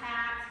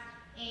Habitat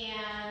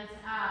and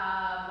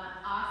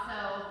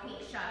also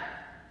Pink Shutter.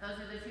 Those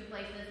are the two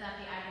places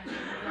that the items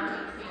are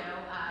going to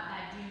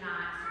that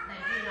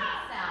do not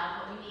sell,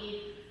 but we need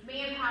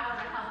manpower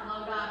to help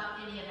load up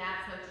any of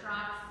that, so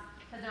trucks,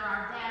 because there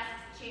are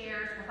desks,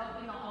 chairs, we're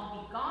hoping they'll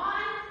all be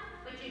gone,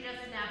 but you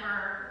just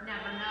never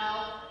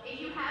know. If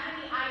you have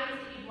any items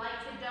that you'd like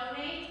to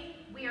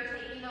donate, we are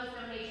taking those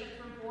donations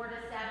from 4 to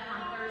 7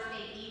 on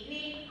Thursday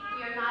evening.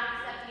 We are not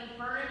accepting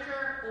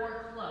furniture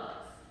or clothes.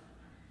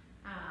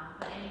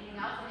 But anything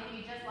else, and if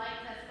you just like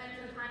to spend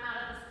some time out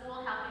at the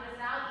school helping us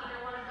out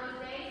either one of those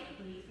days,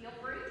 please feel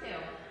free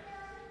to.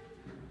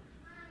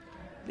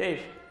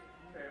 Dave.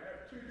 Okay, I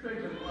have two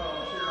things as well.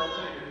 I'm sure I'll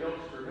take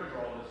notes to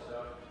remember all this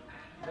stuff.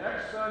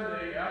 Next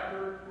Sunday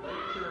after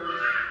late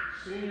church,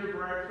 senior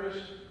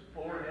breakfast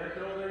over in that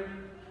building,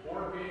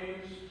 board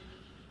games,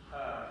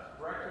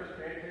 breakfast,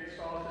 pancake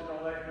sausage,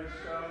 all that good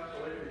stuff.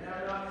 So if you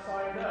have not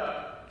signed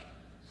up,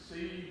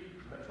 see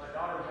my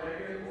daughter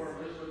Megan or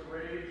Elizabeth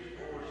Rage,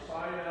 or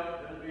sign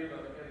up. It'll be in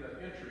the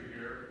entry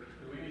here.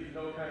 We need to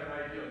know kind of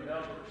an idea of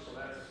numbers. So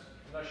that's,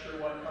 I'm not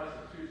sure what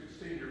constitutes a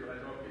senior, but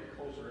I know it gets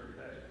closer every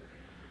day.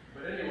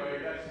 But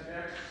anyway, that's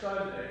next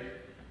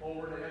Sunday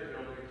over in the head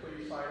building.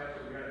 Please sign up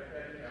so we got a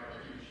head count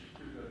of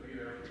who's going to be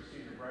there for the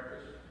senior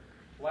breakfast.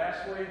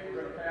 Lastly,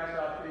 we're going to pass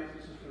out these.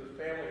 This is for the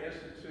Family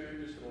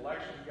Institute, just an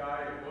election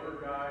guide, a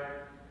voter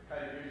guide,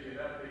 kind of gives you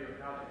an update on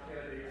how the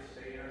candidates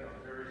stand on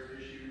various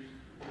issues.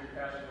 We'll be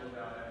passing those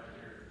out after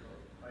here. So,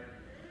 thank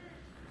you.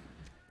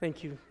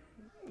 Thank you,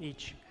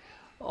 each.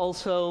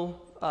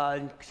 Also,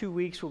 in 2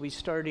 weeks, we'll be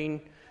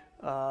starting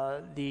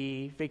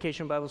the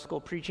Vacation Bible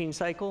School preaching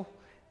cycle,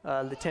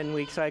 the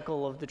 10-week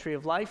cycle of the Tree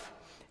of Life,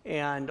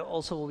 and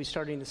also we'll be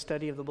starting the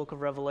study of the book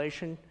of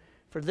Revelation.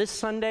 For this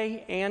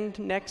Sunday and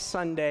next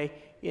Sunday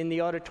in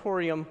the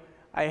auditorium,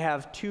 I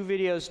have 2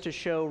 videos to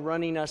show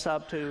running us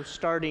up to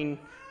starting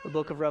the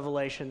book of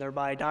Revelation. They're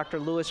by Dr.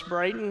 Lewis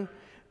Brighton,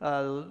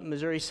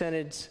 Missouri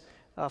Synod's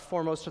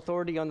foremost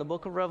authority on the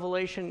book of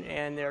Revelation,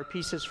 and they're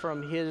pieces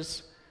from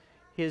his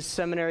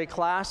seminary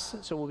class.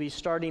 So we'll be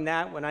starting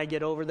that when I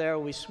get over there.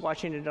 We'll be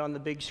watching it on the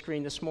big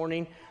screen this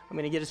morning. I'm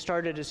going to get it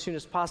started as soon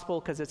as possible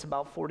because it's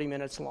about 40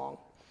 minutes long.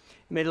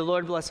 May the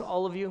Lord bless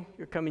all of you,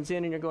 your comings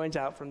in and your goings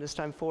out from this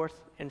time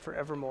forth and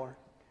forevermore.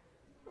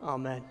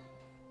 Amen.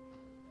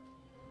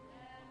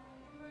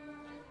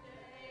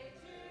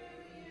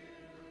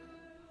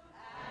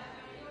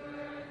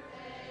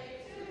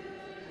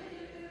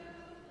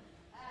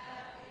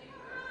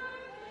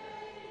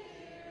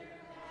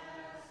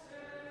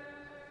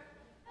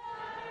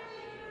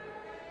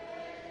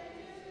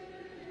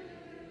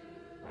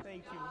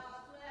 Thank you.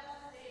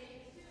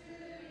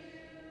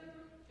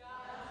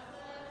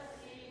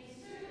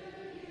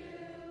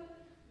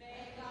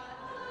 May God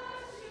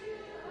bless you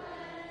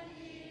and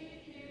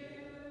keep you.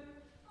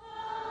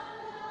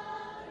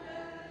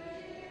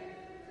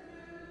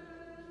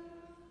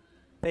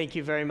 Thank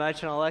you very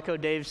much, and I'll echo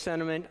Dave's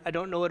sentiment. I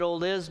don't know what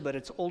old is, but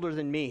it's older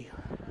than me.